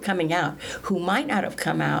people were coming out who might not have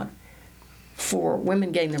come out for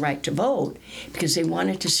women getting the right to vote because they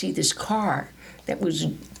wanted to see this car that was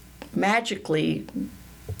magically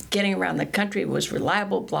getting around the country, was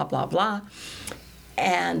reliable, blah, blah, blah.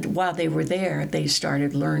 And while they were there, they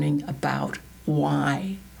started learning about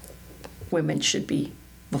why women should be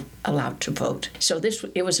allowed to vote. So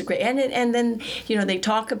it was a great, and then, they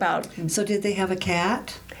talk about. So did they have a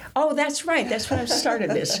cat? Oh, that's right. That's when I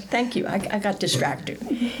started this. Thank you. I got distracted.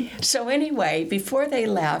 So anyway, before they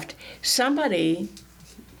left, somebody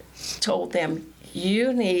told them,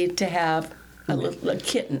 you need to have a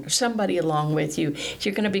kitten or somebody along with you.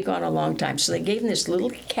 You're going to be gone a long time. So they gave them this little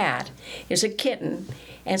cat. It's a kitten.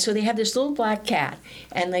 And so they have this little black cat.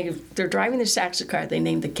 And they're driving the Saxon car. They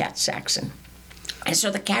named the cat Saxon. And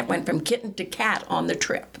so the cat went from kitten to cat on the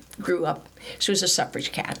trip, grew up. She was a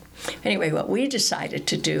suffrage cat. Anyway, what we decided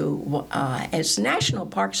to do as National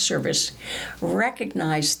Park Service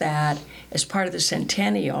recognized that as part of the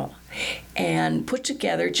centennial and put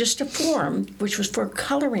together just a form which was for a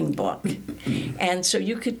coloring book. And so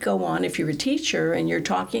you could go on, if you're a teacher and you're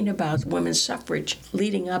talking about women's suffrage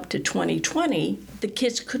leading up to 2020, the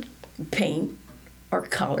kids could paint or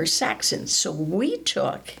color Saxons. So we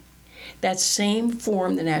took that same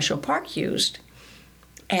form the National Park used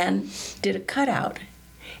and did a cutout.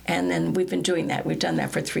 And then we've been doing that. We've done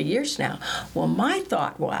that for 3 years now. Well, my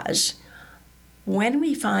thought was, when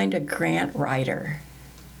we find a grant writer,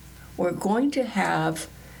 we're going to have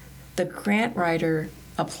the grant writer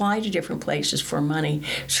apply to different places for money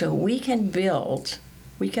so we can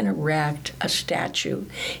erect a statue.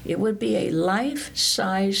 It would be a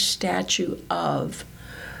life-size statue of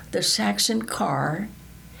the Saxon car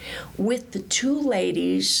with the two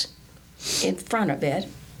ladies in front of it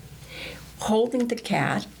holding the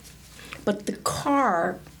cat, but the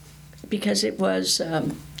car, because it was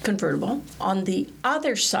convertible, on the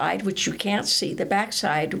other side, which you can't see, the back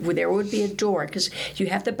side, where there would be a door, because you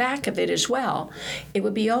have the back of it as well, it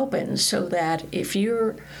would be open so that if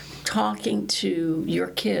you're talking to your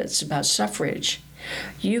kids about suffrage,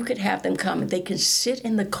 you could have them come and they can sit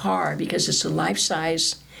in the car because it's a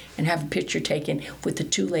life-size and have a picture taken with the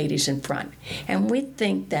two ladies in front. And we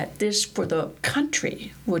think that this, for the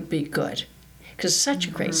country, would be good, because it's such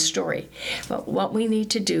a great story. But what we need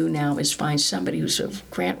to do now is find somebody who's a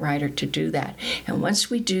grant writer to do that. And once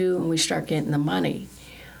we do and we start getting the money,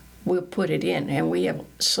 we'll put it in. And we have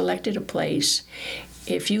selected a place.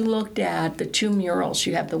 If you looked at the two murals,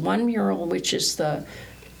 you have the one mural, which is the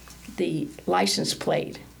license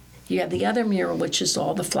plate. You have the other mural, which is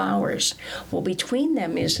all the flowers. Well, between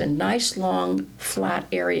them is a nice, long, flat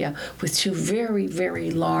area with two very, very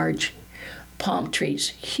large palm trees,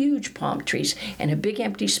 huge palm trees, and a big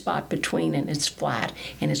empty spot between, and it's flat,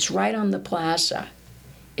 and it's right on the plaza.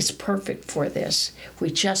 It's perfect for this. We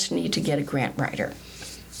just need to get a grant writer.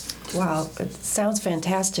 Wow, it sounds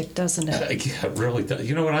fantastic, doesn't it? Yeah, it really does.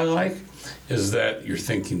 You know what I like? Is that you're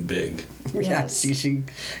thinking big. Yes, you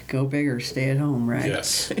should go big or stay at home, right?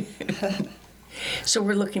 Yes. So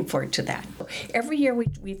we're looking forward to that. Every year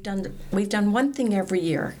we've done one thing every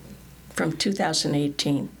year from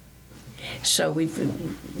 2018. So we've,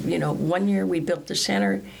 1 year we built the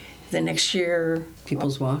center. The next year,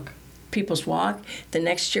 People's Walk. The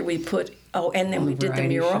next year we put, and then we did the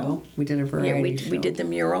mural. Show. We did a variety show. We did the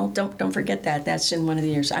mural. Don't forget that. That's in one of the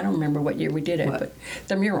years. I don't remember what year we did it, but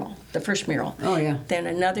the mural, the first mural. Oh, yeah. Then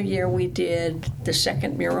another year we did the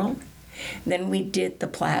second mural. Then we did the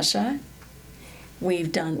plaza. We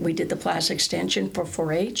did the plaza extension for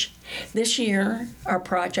 4-H. This year our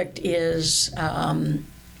project is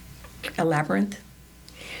a labyrinth.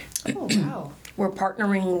 Oh, wow. We're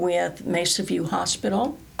partnering with Mesa View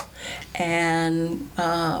Hospital, and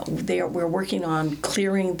we're working on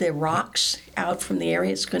clearing the rocks out from the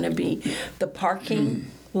area. It's going to be the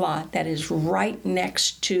parking lot that is right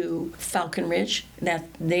next to Falcon Ridge. That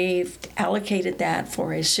they've allocated that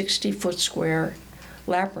for a 60-foot square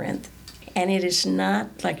labyrinth. And it is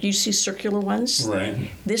not like you see circular ones. Right.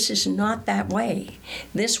 This is not that way.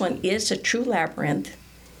 This one is a true labyrinth.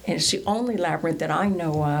 And it's the only labyrinth that I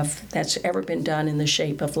know of that's ever been done in the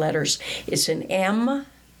shape of letters. It's an M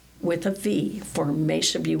with a V for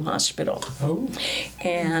Mesa View Hospital. Oh.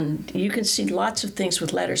 And you can see lots of things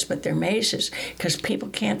with letters, but they're mazes because people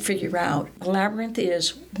can't figure out. A labyrinth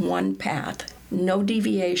is one path, no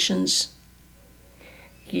deviations.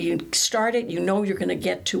 You start it, you know you're going to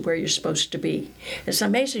get to where you're supposed to be. In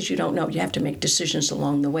some mazes, you don't know. You have to make decisions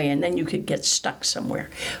along the way, and then you could get stuck somewhere.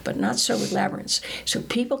 But not so with labyrinths. So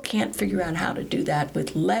people can't figure out how to do that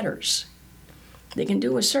with letters. They can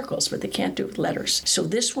do it with circles, but they can't do it with letters. So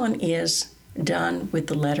this one is done with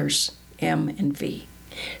the letters M and V.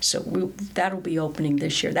 So that'll be opening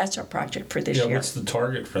this year. That's our project for this year. What's the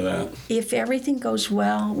target for that? If everything goes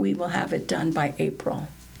well, we will have it done by April.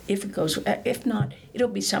 If not, it'll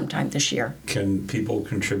be sometime this year. Can people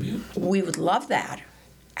contribute? We would love that.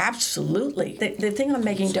 Absolutely. The thing on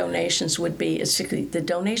making donations would be, the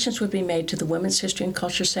donations would be made to the Women's History and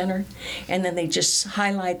Culture Center, and then they just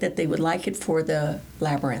highlight that they would like it for the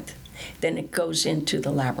labyrinth. Then it goes into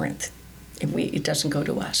the labyrinth. It doesn't go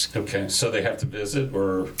to us. Okay, so they have to visit,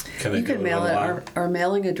 or can they You go can mail it. online? Our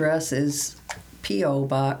mailing address is P.O.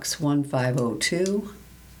 Box 1502,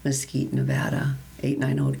 Mesquite, Nevada,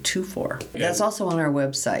 89024. That's also on our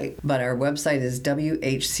website, but our website is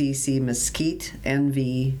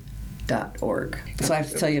whccmesquitenv.org. So I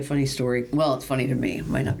have to tell you a funny story. Well, it's funny to me. It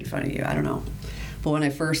might not be funny to you. I don't know. But when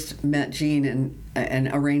I first met Jean and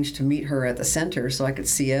arranged to meet her at the center so I could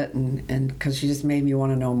see it, and because she just made me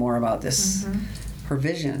want to know more about this, her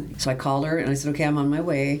vision. So I called her and I said, okay, I'm on my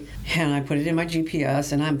way. And I put it in my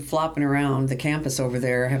GPS and I'm flopping around the campus over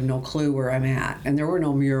there. I have no clue where I'm at. And there were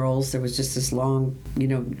no murals. There was just this long,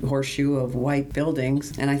 horseshoe of white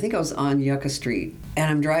buildings. And I think I was on Yucca Street. And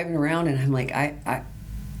I'm driving around and I'm like, I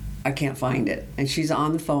can't find it. And she's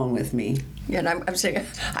on the phone with me. And I'm saying,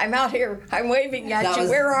 I'm out here, I'm waving at you,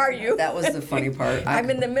 where are you? That was the funny part. I'm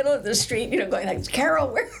in the middle of the street, going like, Carol,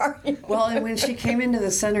 where are you? Well, and when she came into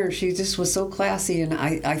the center, she just was so classy, and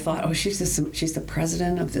I thought, oh, she's the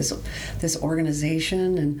president of this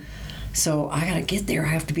organization, and so I gotta get there. I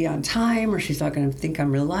have to be on time, or she's not gonna think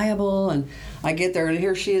I'm reliable. And I get there, and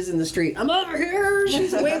here she is in the street. I'm over here.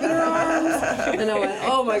 She's waving her arms, and I went,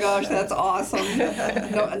 oh my gosh, that's awesome.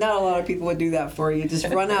 No, not a lot of people would do that for you. Just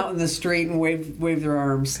run out in the street and wave their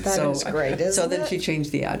arms. That is great, isn't So then it? she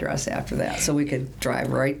changed the address after that, so we could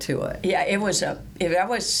drive right to it. Yeah,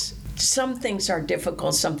 some things are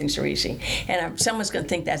difficult, some things are easy. And someone's going to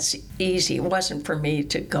think that's easy. It wasn't for me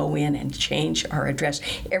to go in and change our address.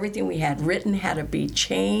 Everything we had written had to be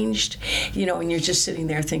changed, and you're just sitting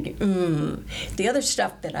there thinking, The other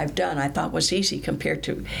stuff that I've done I thought was easy compared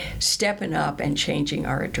to stepping up and changing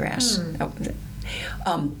our address.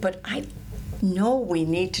 But I know we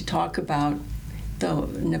need to talk about the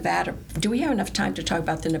Nevada. Do we have enough time to talk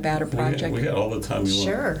about the Nevada project? We got all the time you want.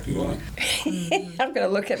 Sure. I'm going to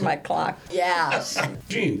look at my clock. Yes.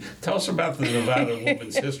 Jean, tell us about the Nevada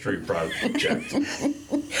Women's History Project.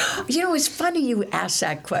 It's funny you ask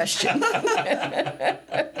that question.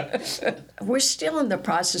 We're still in the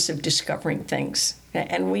process of discovering things,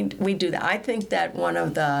 and we do that. I think that one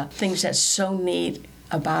of the things that's so neat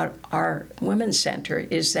about our Women's Center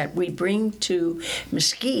is that we bring to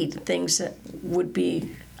Mesquite things that would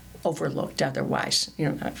be overlooked otherwise.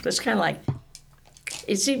 It's kind of like,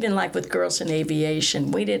 it's even like with Girls in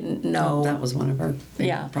Aviation. We didn't know. That was one of our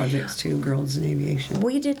big projects too, Girls in Aviation.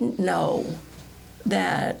 We didn't know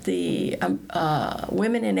that the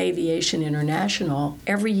Women in Aviation International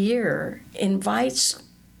every year invites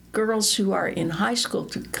girls who are in high school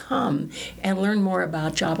to come and learn more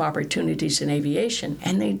about job opportunities in aviation.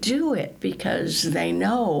 And they do it because they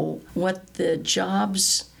know what the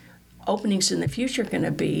jobs openings in the future are going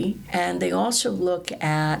to be, and they also look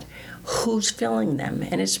at who's filling them,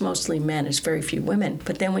 and it's mostly men, it's very few women.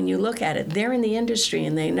 But then when you look at it, they're in the industry,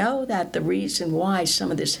 and they know that the reason why some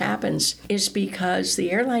of this happens is because the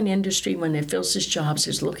airline industry, when it fills its jobs,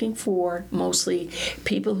 is looking for mostly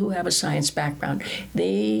people who have a science background.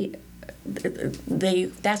 That's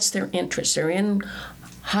their interest. They're in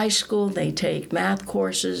high school, they take math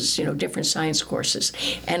courses, different science courses,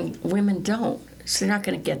 and women don't. So they're not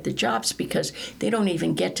going to get the jobs because they don't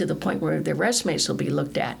even get to the point where their resumes will be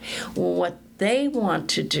looked at. Well, what they want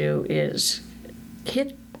to do is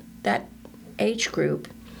hit that age group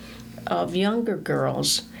of younger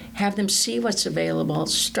girls, have them see what's available,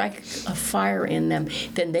 strike a fire in them,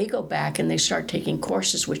 then they go back and they start taking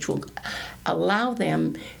courses which will allow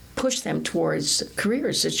them, push them towards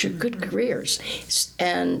careers that are good careers.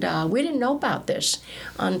 And we didn't know about this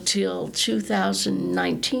until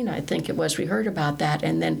 2019, I think it was. We heard about that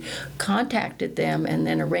and then contacted them and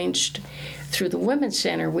then arranged through the Women's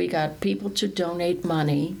Center. We got people to donate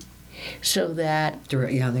money so that They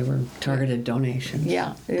were targeted donations.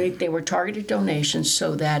 yeah, they were targeted donations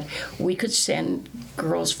so that we could send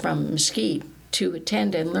girls from Mesquite to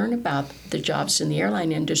attend and learn about the jobs in the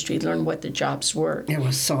airline industry, learn what the jobs were. It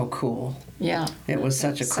was so cool. Yeah. It was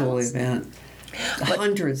such a cool event.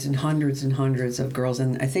 Hundreds and hundreds and hundreds of girls,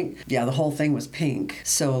 and I think, the whole thing was pink.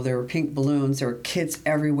 So there were pink balloons, there were kids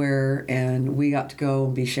everywhere, and we got to go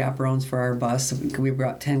and be chaperones for our bus. We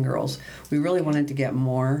brought 10 girls. We really wanted to get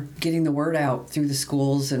more, getting the word out through the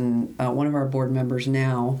schools, and one of our board members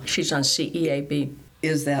now, She's on CEAB.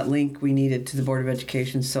 is that link we needed to the Board of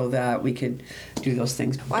Education so that we could do those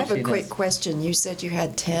things. Well, I have a She quick does. question. You said you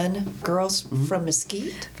had 10 girls from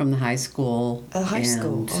Mesquite? From the high school. High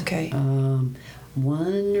school, and, okay.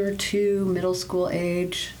 1 or 2 middle school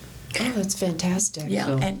age. Oh, that's fantastic. Yeah,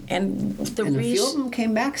 So- and the And a few of reason. them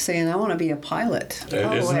came back saying, I want to be a pilot.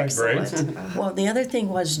 Isn't that great? excellent. Well, the other thing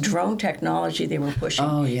was drone technology they were pushing.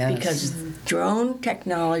 Oh, yes. Because drone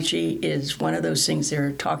technology is one of those things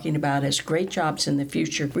they're talking about as great jobs in the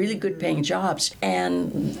future, really good paying jobs.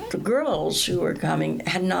 And the girls who were coming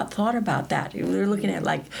had not thought about that. We were looking at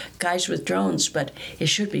like guys with drones, but it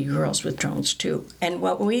should be girls with drones too. And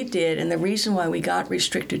what we did, and the reason why we got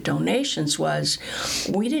restricted donations was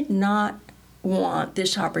we did not want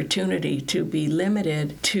this opportunity to be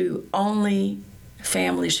limited to only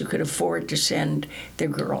families who could afford to send their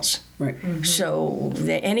girls. Right. So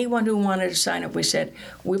anyone who wanted to sign up, we said,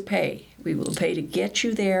 we'll pay. We will pay to get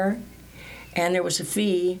you there. And there was a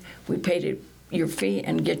fee. We paid your fee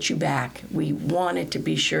and get you back. We wanted to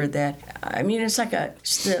be sure that, I mean, it's like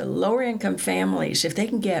the lower income families, if they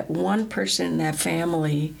can get one person in that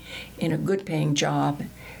family in a good paying job,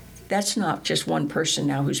 that's not just one person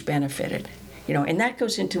now who's benefited. And that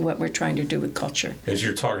goes into what we're trying to do with culture. As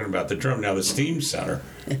you're talking about the drone, now the STEAM Center,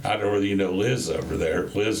 I don't know whether you know Liz over there.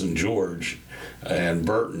 Liz and George and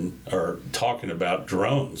Burton are talking about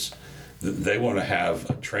drones. They want to have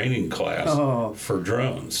a training class for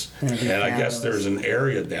drones. That'd be And I guess fabulous. there's an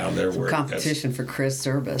area down there where Competition for Chris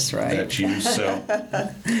Service, right? that's used. So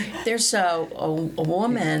There's a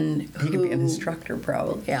woman He could be an instructor,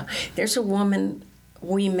 probably. Yeah, there's a woman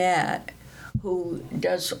we met who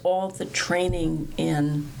does all the training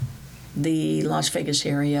in the Las Vegas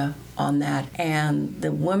area on that. And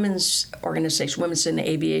the women's organization, Women's in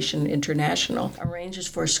Aviation International, arranges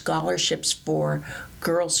for scholarships for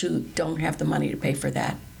girls who don't have the money to pay for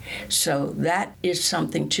that. So that is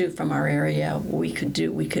something too from our area we could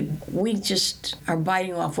do. We just are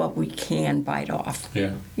biting off what we can bite off.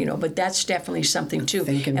 Yeah. But that's definitely something too.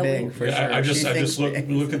 Thinking And big, for yeah, sure. I She just thinks look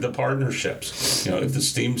big. at the partnerships. If the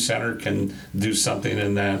STEAM Center can do something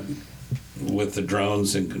in that with the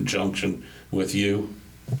drones in conjunction with you.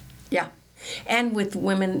 Yeah, and with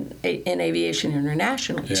Women in Aviation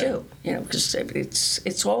International Yeah. too. Because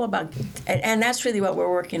it's all about, and that's really what we're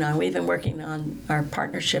working on. We've been working on our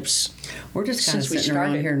partnerships. We're just kind of Since we sitting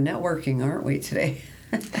around started. here networking, aren't we, today?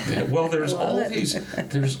 Yeah, well, there's all these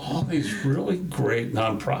really great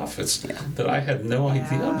nonprofits that I had no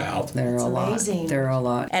idea about. There are a lot. amazing. There are a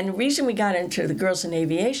lot. And the reason we got into the Girls in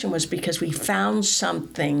Aviation was because we found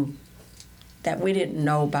something that we didn't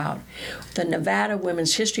know about. The Nevada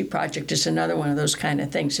Women's History Project is another one of those kind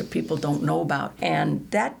of things that people don't know about. And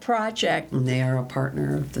that project, And they are a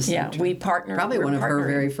partner of the yeah, center. we partner. Probably we're one of her partnering.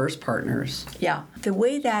 very first partners. Yeah. The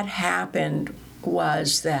way that happened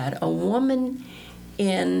was that a woman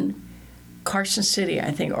in Carson City,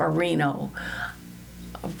 I think, or Reno,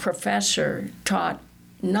 a professor taught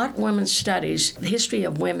not women's studies, the history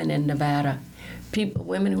of women in Nevada.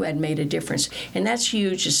 Women who had made a difference. And that's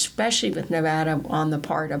huge, especially with Nevada on the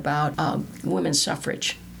part about women's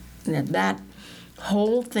suffrage. And that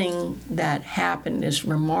whole thing that happened is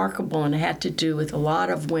remarkable, and it had to do with a lot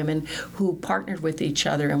of women who partnered with each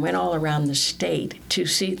other and went all around the state to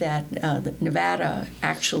see that Nevada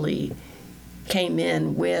actually came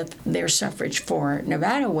in with their suffrage for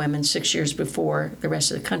Nevada women 6 years before the rest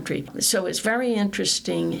of the country. So it's very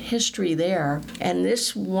interesting history there. And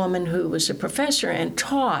this woman who was a professor and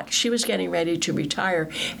taught, she was getting ready to retire,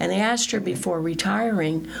 and they asked her before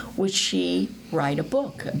retiring, would she write a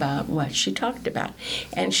book about what she talked about?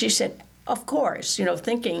 And she said, of course,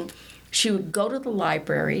 thinking she would go to the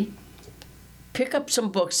library, pick up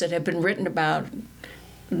some books that had been written about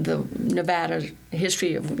the Nevada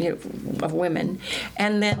history of women,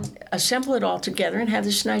 and then assemble it all together and have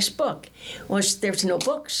this nice book. Well, there's no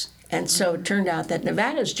books, And so it turned out that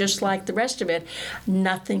Nevada is just like the rest of it,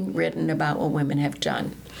 nothing written about what women have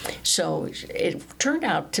done. So it turned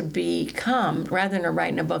out to become, rather than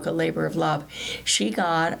writing a book, a labor of love, she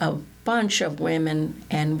got a bunch of women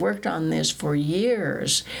and worked on this for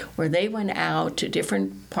years, where they went out to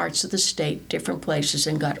different parts of the state, different places,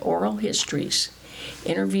 and got oral histories,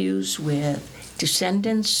 interviews with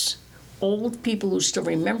descendants, old people who still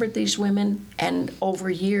remembered these women, and over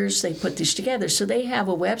years they put these together. So they have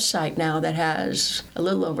a website now that has a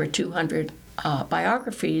little over 200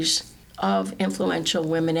 biographies of influential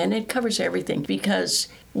women, and it covers everything, because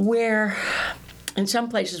where in some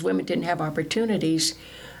places women didn't have opportunities,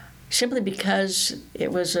 simply because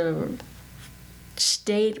it was a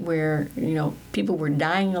state where, people were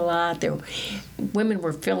dying a lot. Women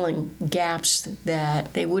were filling gaps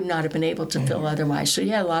that they would not have been able to fill otherwise. So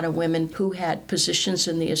you had a lot of women who had positions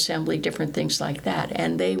in the assembly, different things like that.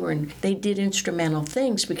 And they did instrumental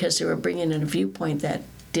things because they were bringing in a viewpoint that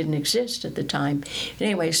didn't exist at the time.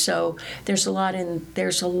 Anyway, so there's a lot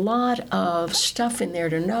of stuff in there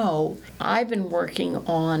to know. I've been working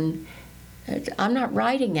on, I'm not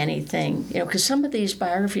writing anything, because some of these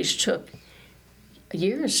biographies took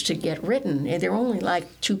years to get written. They're only like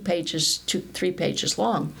 3 pages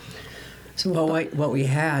long. So what we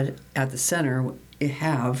had at the center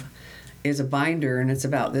is a binder, and it's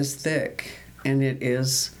about this thick, and it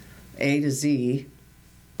is A to Z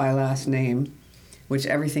by last name, which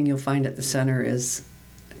everything you'll find at the center is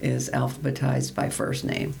alphabetized by first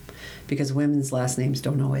name, because women's last names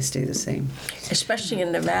don't always stay the same. Especially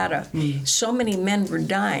in Nevada. So many men were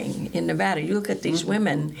dying in Nevada. You look at these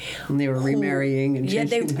women. And they were remarrying and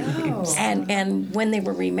changing their names. And when they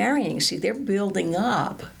were remarrying, see, they're building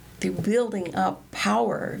up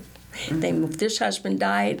power. If this husband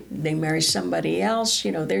died, they marry somebody else.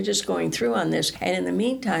 They're just going through on this. And in the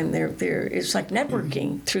meantime, it's like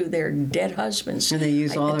networking through their dead husbands. And they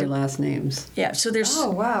use all their last names. Yeah. So there's. Oh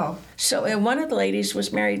wow. So and one of the ladies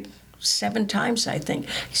was married 7 times, I think.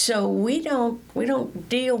 So we don't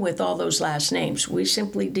deal with all those last names. We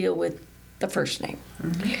simply deal with the first name.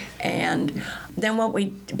 And then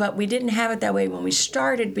but we didn't have it that way when we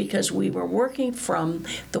started, because we were working from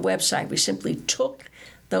the website. We simply took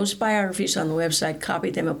those biographies on the website,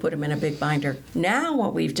 copied them, and put them in a big binder. Now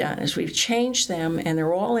what we've done is we've changed them, and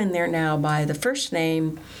they're all in there now by the first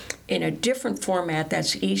name in a different format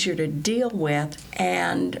that's easier to deal with.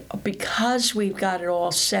 And because we've got it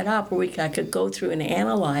all set up where I could go through and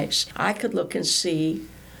analyze, I could look and see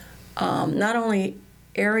not only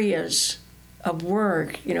areas of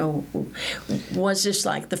work, was this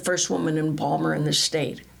like the first woman embalmer in the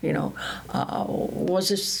state? Was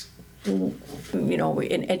this,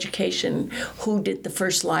 in education, who did the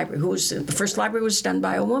first library? The first library was done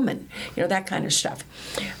by a woman, that kind of stuff.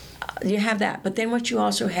 You have that. But then what you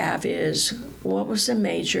also have is, what was the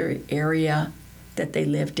major area that they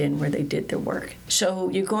lived in where they did their work? So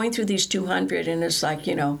you're going through these 200, and it's like,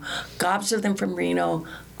 gobs of them from Reno,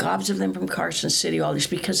 gobs of them from Carson City, all this,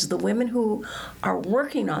 because the women who are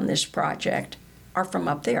working on this project are from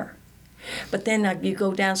up there. But then you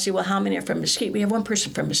go down and see, well, how many are from Mesquite? We have one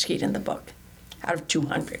person from Mesquite in the book out of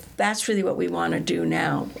 200. That's really what we want to do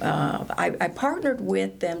now. I partnered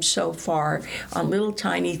with them so far on little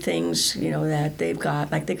tiny things, that they've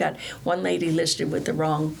got. Like they got one lady listed with the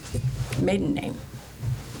wrong maiden name,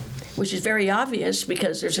 which is very obvious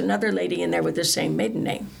because there's another lady in there with the same maiden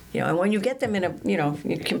name. And when you get them in a, you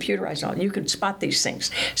computerize all, you can spot these things.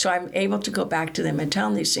 So I'm able to go back to them and tell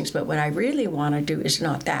them these things. But what I really want to do is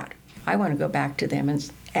not that. I want to go back to them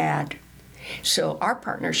and add. So our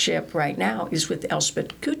partnership right now is with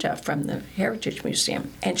Elspeth Kuta from the Heritage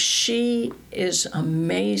Museum. And she is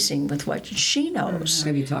amazing with what she knows.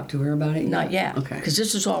 Have you talked to her about it yet? Not yet. Okay. Because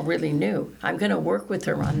this is all really new. I'm going to work with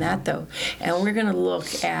her on that, though. And we're going to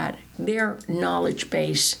look at their knowledge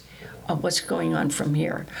base of what's going on from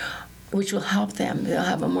here, which will help them. They'll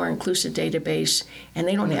have a more inclusive database, and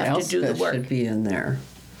they don't have to do the work. Elspeth should be in there.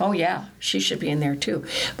 Oh, yeah. She should be in there, too.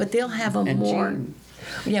 But they'll have a more... Jean.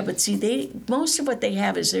 Yeah, but see, most of what they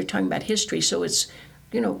have is they're talking about history, so it's,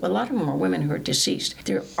 a lot of them are women who are deceased.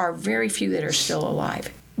 There are very few that are still alive.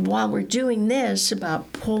 While we're doing this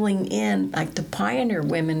about pulling in, like, the pioneer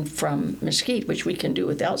women from Mesquite, which we can do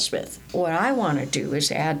with Elspeth, what I want to do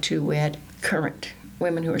is add to it current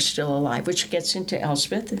women who are still alive, which gets into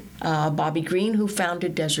Elspeth, Bobby Green, who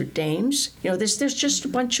founded Desert Dames. There's just a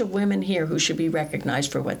bunch of women here who should be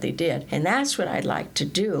recognized for what they did. And that's what I'd like to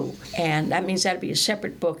do. And that means that'd be a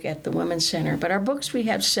separate book at the Women's Center. But our books we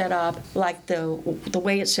have set up, like the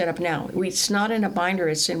way it's set up now, it's not in a binder,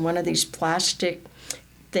 it's in one of these plastic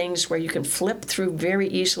things where you can flip through very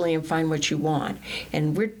easily and find what you want.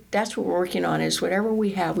 And that's what we're working on, is whatever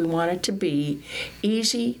we have, we want it to be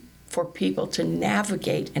easy for people to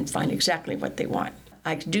navigate and find exactly what they want.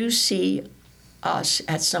 I do see us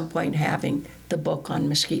at some point having the book on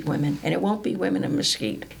Mesquite women, and it won't be women in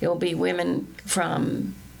Mesquite. It will be women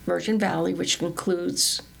from Virgin Valley, which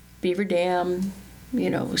includes Beaver Dam,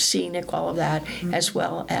 scenic, all of that, as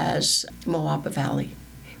well as Moapa Valley.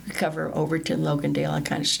 We cover Overton, Logandale, that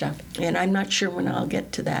kind of stuff. And I'm not sure when I'll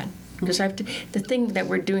get to that. Because the thing that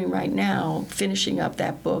we're doing right now, finishing up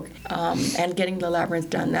that book and getting the labyrinth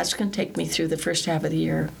done, that's going to take me through the first half of the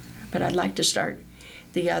year. But I'd like to start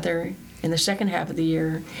the other in the second half of the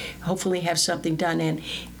year, hopefully have something done. And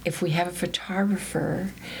if we have a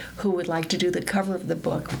photographer who would like to do the cover of the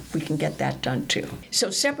book, we can get that done too.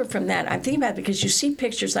 So separate from that, I'm thinking about it because you see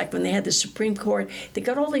pictures like when they had the Supreme Court, they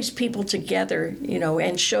got all these people together,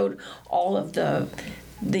 and showed all of the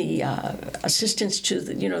assistants to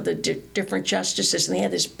the different justices, and they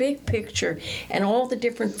had this big picture and all the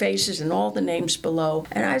different faces and all the names below.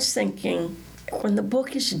 And I was thinking, when the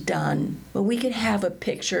book is done, well, we could have a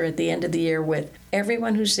picture at the end of the year with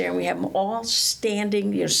everyone who's there, and we have them all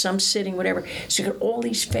standing, some sitting, whatever. So you got all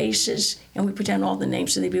these faces, and we put down all the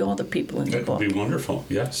names, so they'd be all the people in the book. That would be wonderful,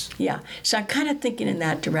 yes. Yeah, so I'm kind of thinking in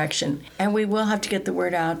that direction. And we will have to get the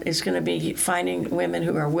word out. It's going to be finding women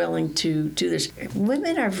who are willing to do this.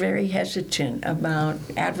 Women are very hesitant about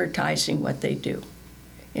advertising what they do.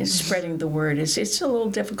 And spreading the word is a little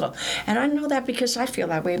difficult, and I know that because I feel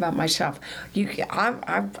that way about myself.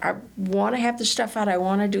 I want to have the stuff out. I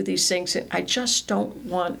want to do these things, and I just don't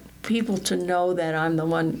want people to know that I'm the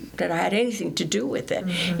one that I had anything to do with it.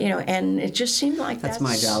 And it just seemed like that's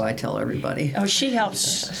my job. I tell everybody. Oh, she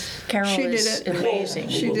helps. Carol she is did it. amazing.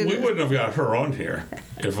 We wouldn't have got her on here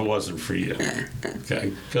if it wasn't for you.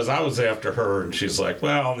 Okay, because I was after her, and she's like,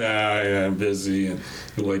 "Well, nah, I'm busy, and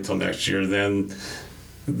you wait till next year." Then.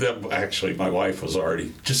 Actually, my wife was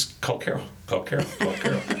already, just call Carol. You'll get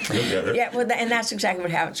her. Yeah, well, and that's exactly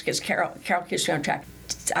what happens, because Carol keeps me on track.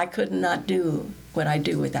 I could not do what I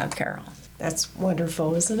do without Carol. That's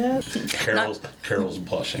wonderful, isn't it? Carol's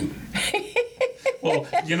blushing. Well,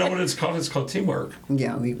 you know what it's called? It's called teamwork.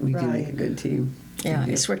 Yeah, we do make a good team. Yeah,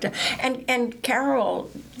 it's worked out. And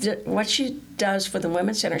Carol, what she does for the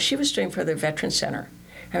Women's Center, she was doing for the Veterans Center.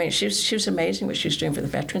 I mean, she was amazing what she was doing for the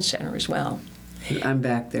Veterans Center as well. I'm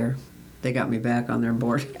back there. They got me back on their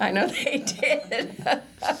board. I know they did.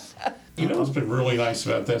 You know what's been really nice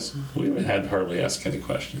about this? We haven't had to hardly ask any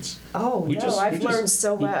questions. Oh, I've learned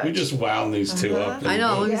so much. We just wound these two up. I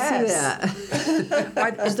know, let me see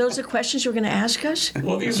that. Is those the questions you're going to ask us?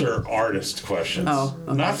 Well, these are artist questions. Oh,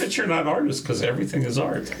 okay. Not that you're not artists, because everything is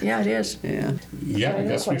art. Yeah, it is. Yeah. Yeah, I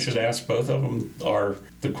guess we should ask both of them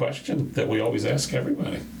the question that we always ask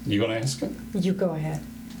everybody. You going to ask it? You go ahead.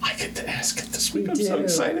 I get to ask it this week. I'm so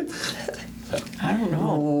excited. I don't I'm a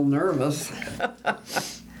know. little nervous.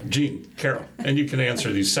 Jean, Carol, and you can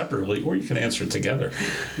answer these separately or you can answer together.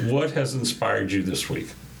 What has inspired you this week?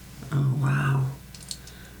 Oh, wow.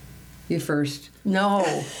 You first. No,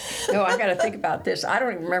 I got to think about this. I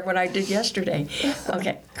don't even remember what I did yesterday.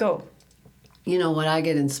 Okay, go. You know what? I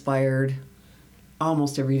get inspired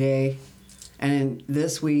almost every day. And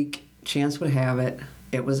this week, chance would have it,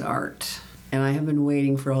 it was art. And I have been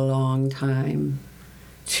waiting for a long time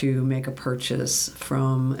to make a purchase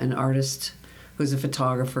from an artist who's a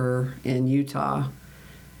photographer in Utah.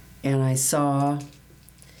 And I saw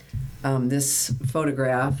this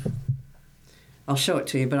photograph. I'll show it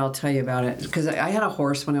to you, but I'll tell you about it. Because I had a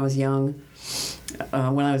horse when I was young.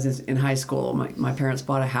 When I was in high school, my parents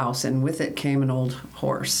bought a house, and with it came an old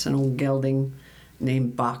horse, an old gelding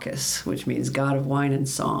named Bacchus, which means God of Wine and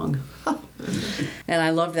Song. And I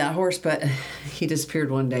loved that horse, but he disappeared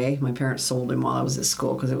one day. My parents sold him while I was at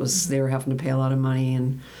school because they were having to pay a lot of money.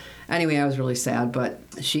 And anyway, I was really sad. But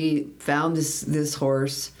she found this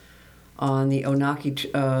horse on the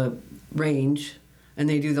Onaki range, and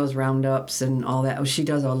they do those roundups and all that. She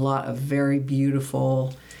does a lot of very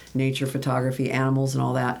beautiful nature photography, animals and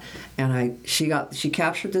all that. And she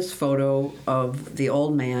captured this photo of the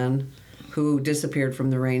old man who disappeared from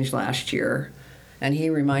the range last year. And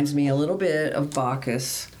he reminds me a little bit of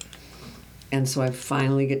Bacchus. And so I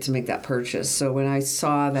finally get to make that purchase. So when I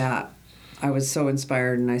saw that, I was so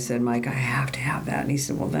inspired, and I said, Mike, I have to have that. And he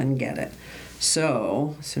said, well, then get it.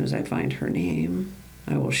 So as soon as I find her name,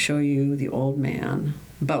 I will show you the old man.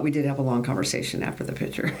 But we did have a long conversation after the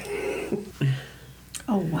picture.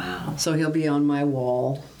 Oh, wow. So he'll be on my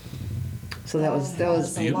wall. So that was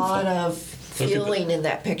There's a beautiful. lot of feeling in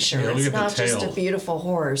that picture. Here, look It's at the not just tail. a beautiful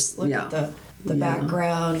horse. Look at the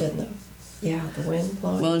background and the Yeah, the wind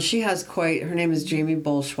blowing. Well, and she has her name is Jamie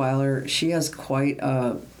Bolschweiler. She has quite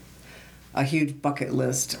a huge bucket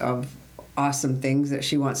list of awesome things that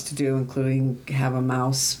she wants to do, including have a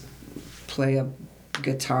mouse play a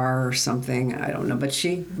guitar or something. I don't know, but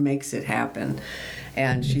she makes it happen.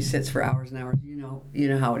 And she sits for hours and hours. You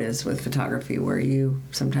know how it is with photography, where you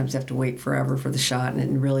sometimes have to wait forever for the shot, and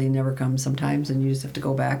it really never comes sometimes, and you just have to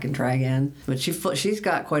go back and try again. But she's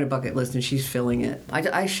got quite a bucket list, and she's filling it.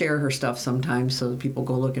 I share her stuff sometimes so people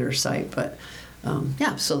go look at her site. But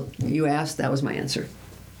yeah, so you asked, that was my answer.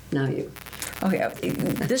 Now you. Okay,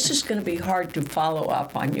 this is going to be hard to follow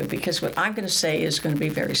up on you because what I'm going to say is going to be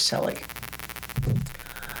very silly.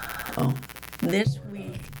 Oh. This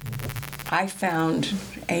week, I found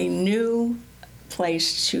a new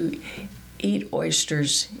place to eat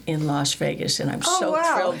oysters in Las Vegas, and I'm so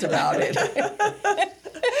thrilled about it.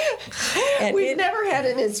 And We've never had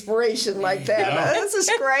an inspiration like that. No. This is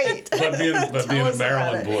great. But being a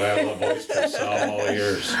Maryland boy, I love oysters, so I'm all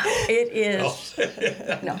ears. It is.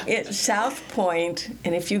 No, it's South Point,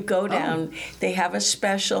 and if you go down, they have a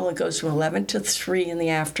special. It goes from 11 to 3 in the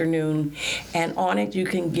afternoon, and on it you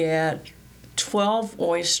can get 12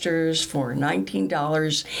 oysters for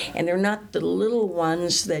 $19, and they're not the little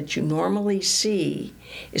ones that you normally see.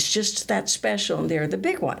 It's just that special, and they're the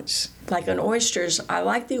big ones. Like on oysters, I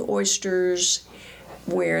like the oysters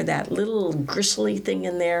where that little gristly thing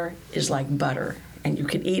in there is like butter, and you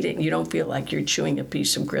can eat it and you don't feel like you're chewing a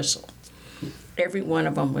piece of gristle. Every one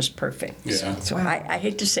of them was perfect. Yeah. So I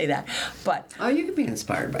hate to say that, but You can be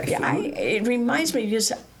inspired by food. yeah, it reminds me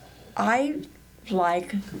because I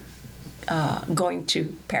like going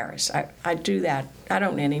to Paris. I do that. I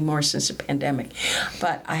don't anymore since the pandemic.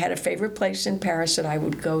 But I had a favorite place in Paris that I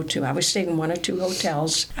would go to. I was staying in 1 or 2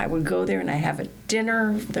 hotels. I would go there and I'd have a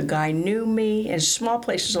dinner. The guy knew me. It's a small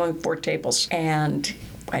place, there's only 4 tables. And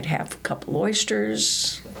I'd have a couple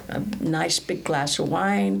oysters, a nice big glass of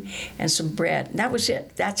wine, and some bread. And that was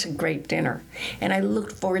it. That's a great dinner. And I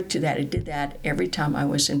looked forward to that. I did that every time I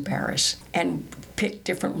was in Paris. And picked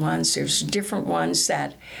different ones. There's different ones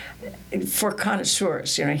that, for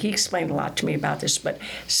connoisseurs, he explained a lot to me about this, but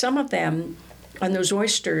some of them, on those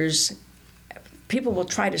oysters, people will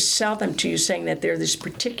try to sell them to you saying that they're this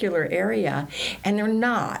particular area, and they're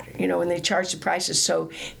not, and they charge the prices.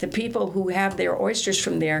 So the people who have their oysters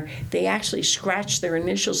from there, they actually scratch their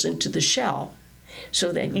initials into the shell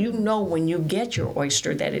so that when you get your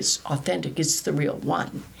oyster that it's authentic, it's the real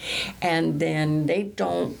one. And then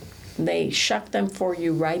they shuck them for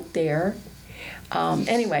you right there.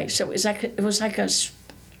 Anyway, so it was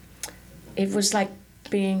like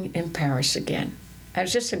being in Paris again. It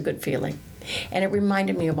was just a good feeling. And it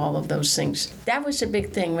reminded me of all of those things. That was a big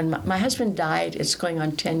thing. When my husband died, it's going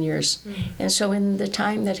on 10 years. Mm-hmm. And so in the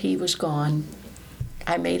time that he was gone,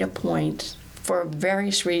 I made a point, for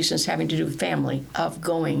various reasons having to do with family, of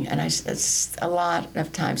going. And it's a lot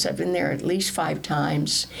of times. I've been there at least 5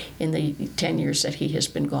 times in the 10 years that he has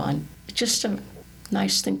been gone. Just a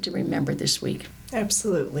nice thing to remember this week.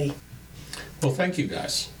 Absolutely. Well, thank you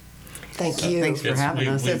guys. Thank you. Thanks for having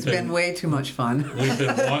us. It's been way too much fun. We've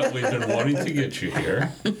been wanting to get you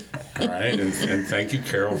here. All right, and thank you,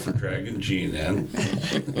 Carol, for dragging Jean in.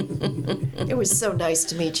 It was so nice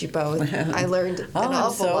to meet you both. I learned an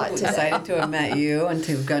awful lot today. I'm so excited to have met you and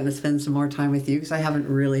to have gotten to spend some more time with you, because I haven't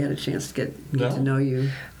really had a chance to get to know you.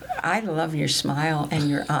 I love your smile and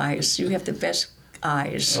your eyes. You have the best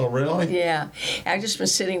eyes. Oh, really? Yeah. I've just been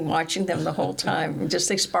sitting watching them the whole time.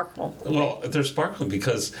 They sparkle. Well, they're sparkling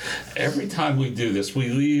because every time we do this, we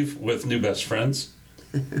leave with new best friends.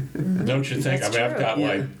 Don't you think? That's I've true. got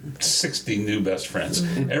like 60 new best friends.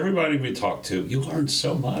 Everybody we talk to, you learn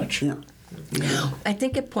so much. Yeah. I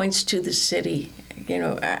think it points to the city.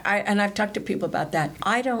 And I've talked to people about that.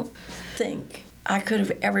 I don't think I could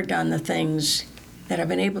have ever done the things that I've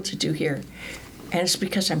been able to do here. And it's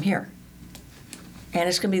because I'm here. And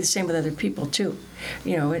it's going to be the same with other people, too.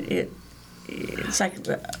 It's like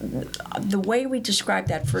the way we describe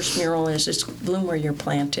that first mural is it's bloom where you're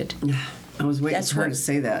planted. I was waiting for her to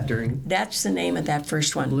say that during... That's the name of that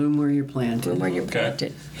first one. Bloom where you're planted. Bloom where you're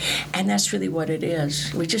planted. And that's really what it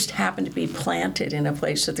is. We just happen to be planted in a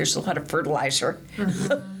place that there's a lot of fertilizer.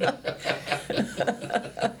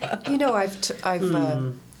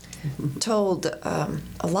 I've told a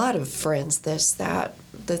lot of friends that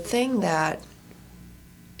the thing that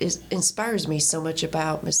inspires me so much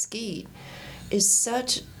about Mesquite is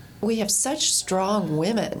we have such strong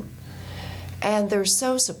women, and they're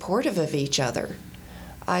so supportive of each other.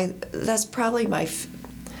 That's probably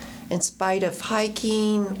in spite of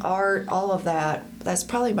hiking, art, all of that, that's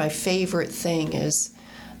probably my favorite thing is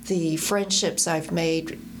the friendships I've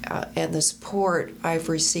made and the support I've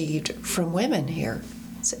received from women here.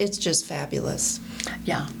 It's just fabulous.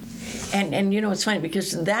 Yeah. And it's funny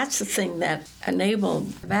because that's the thing that enabled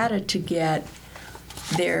Nevada to get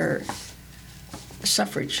their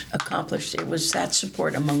suffrage accomplished. It was that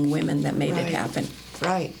support among women that made it happen.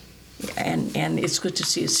 Right. And it's good to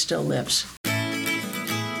see it still lives.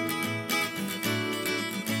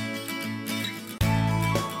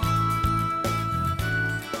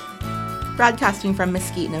 Broadcasting from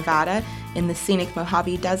Mesquite, Nevada, in the scenic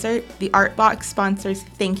Mojave Desert, the Art Box sponsors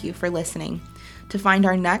thank you for listening. To find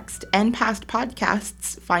our next and past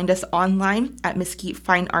podcasts, find us online at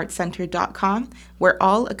mesquitefineartcenter.com, where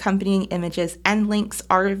all accompanying images and links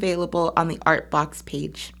are available on the Art Box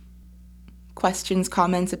page. Questions,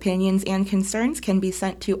 comments, opinions, and concerns can be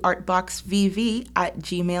sent to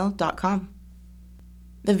artboxvv@gmail.com.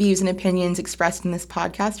 The views and opinions expressed in this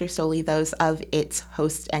podcast are solely those of its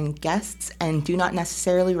hosts and guests and do not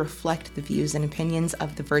necessarily reflect the views and opinions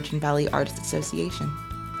of the Virgin Valley Artists Association.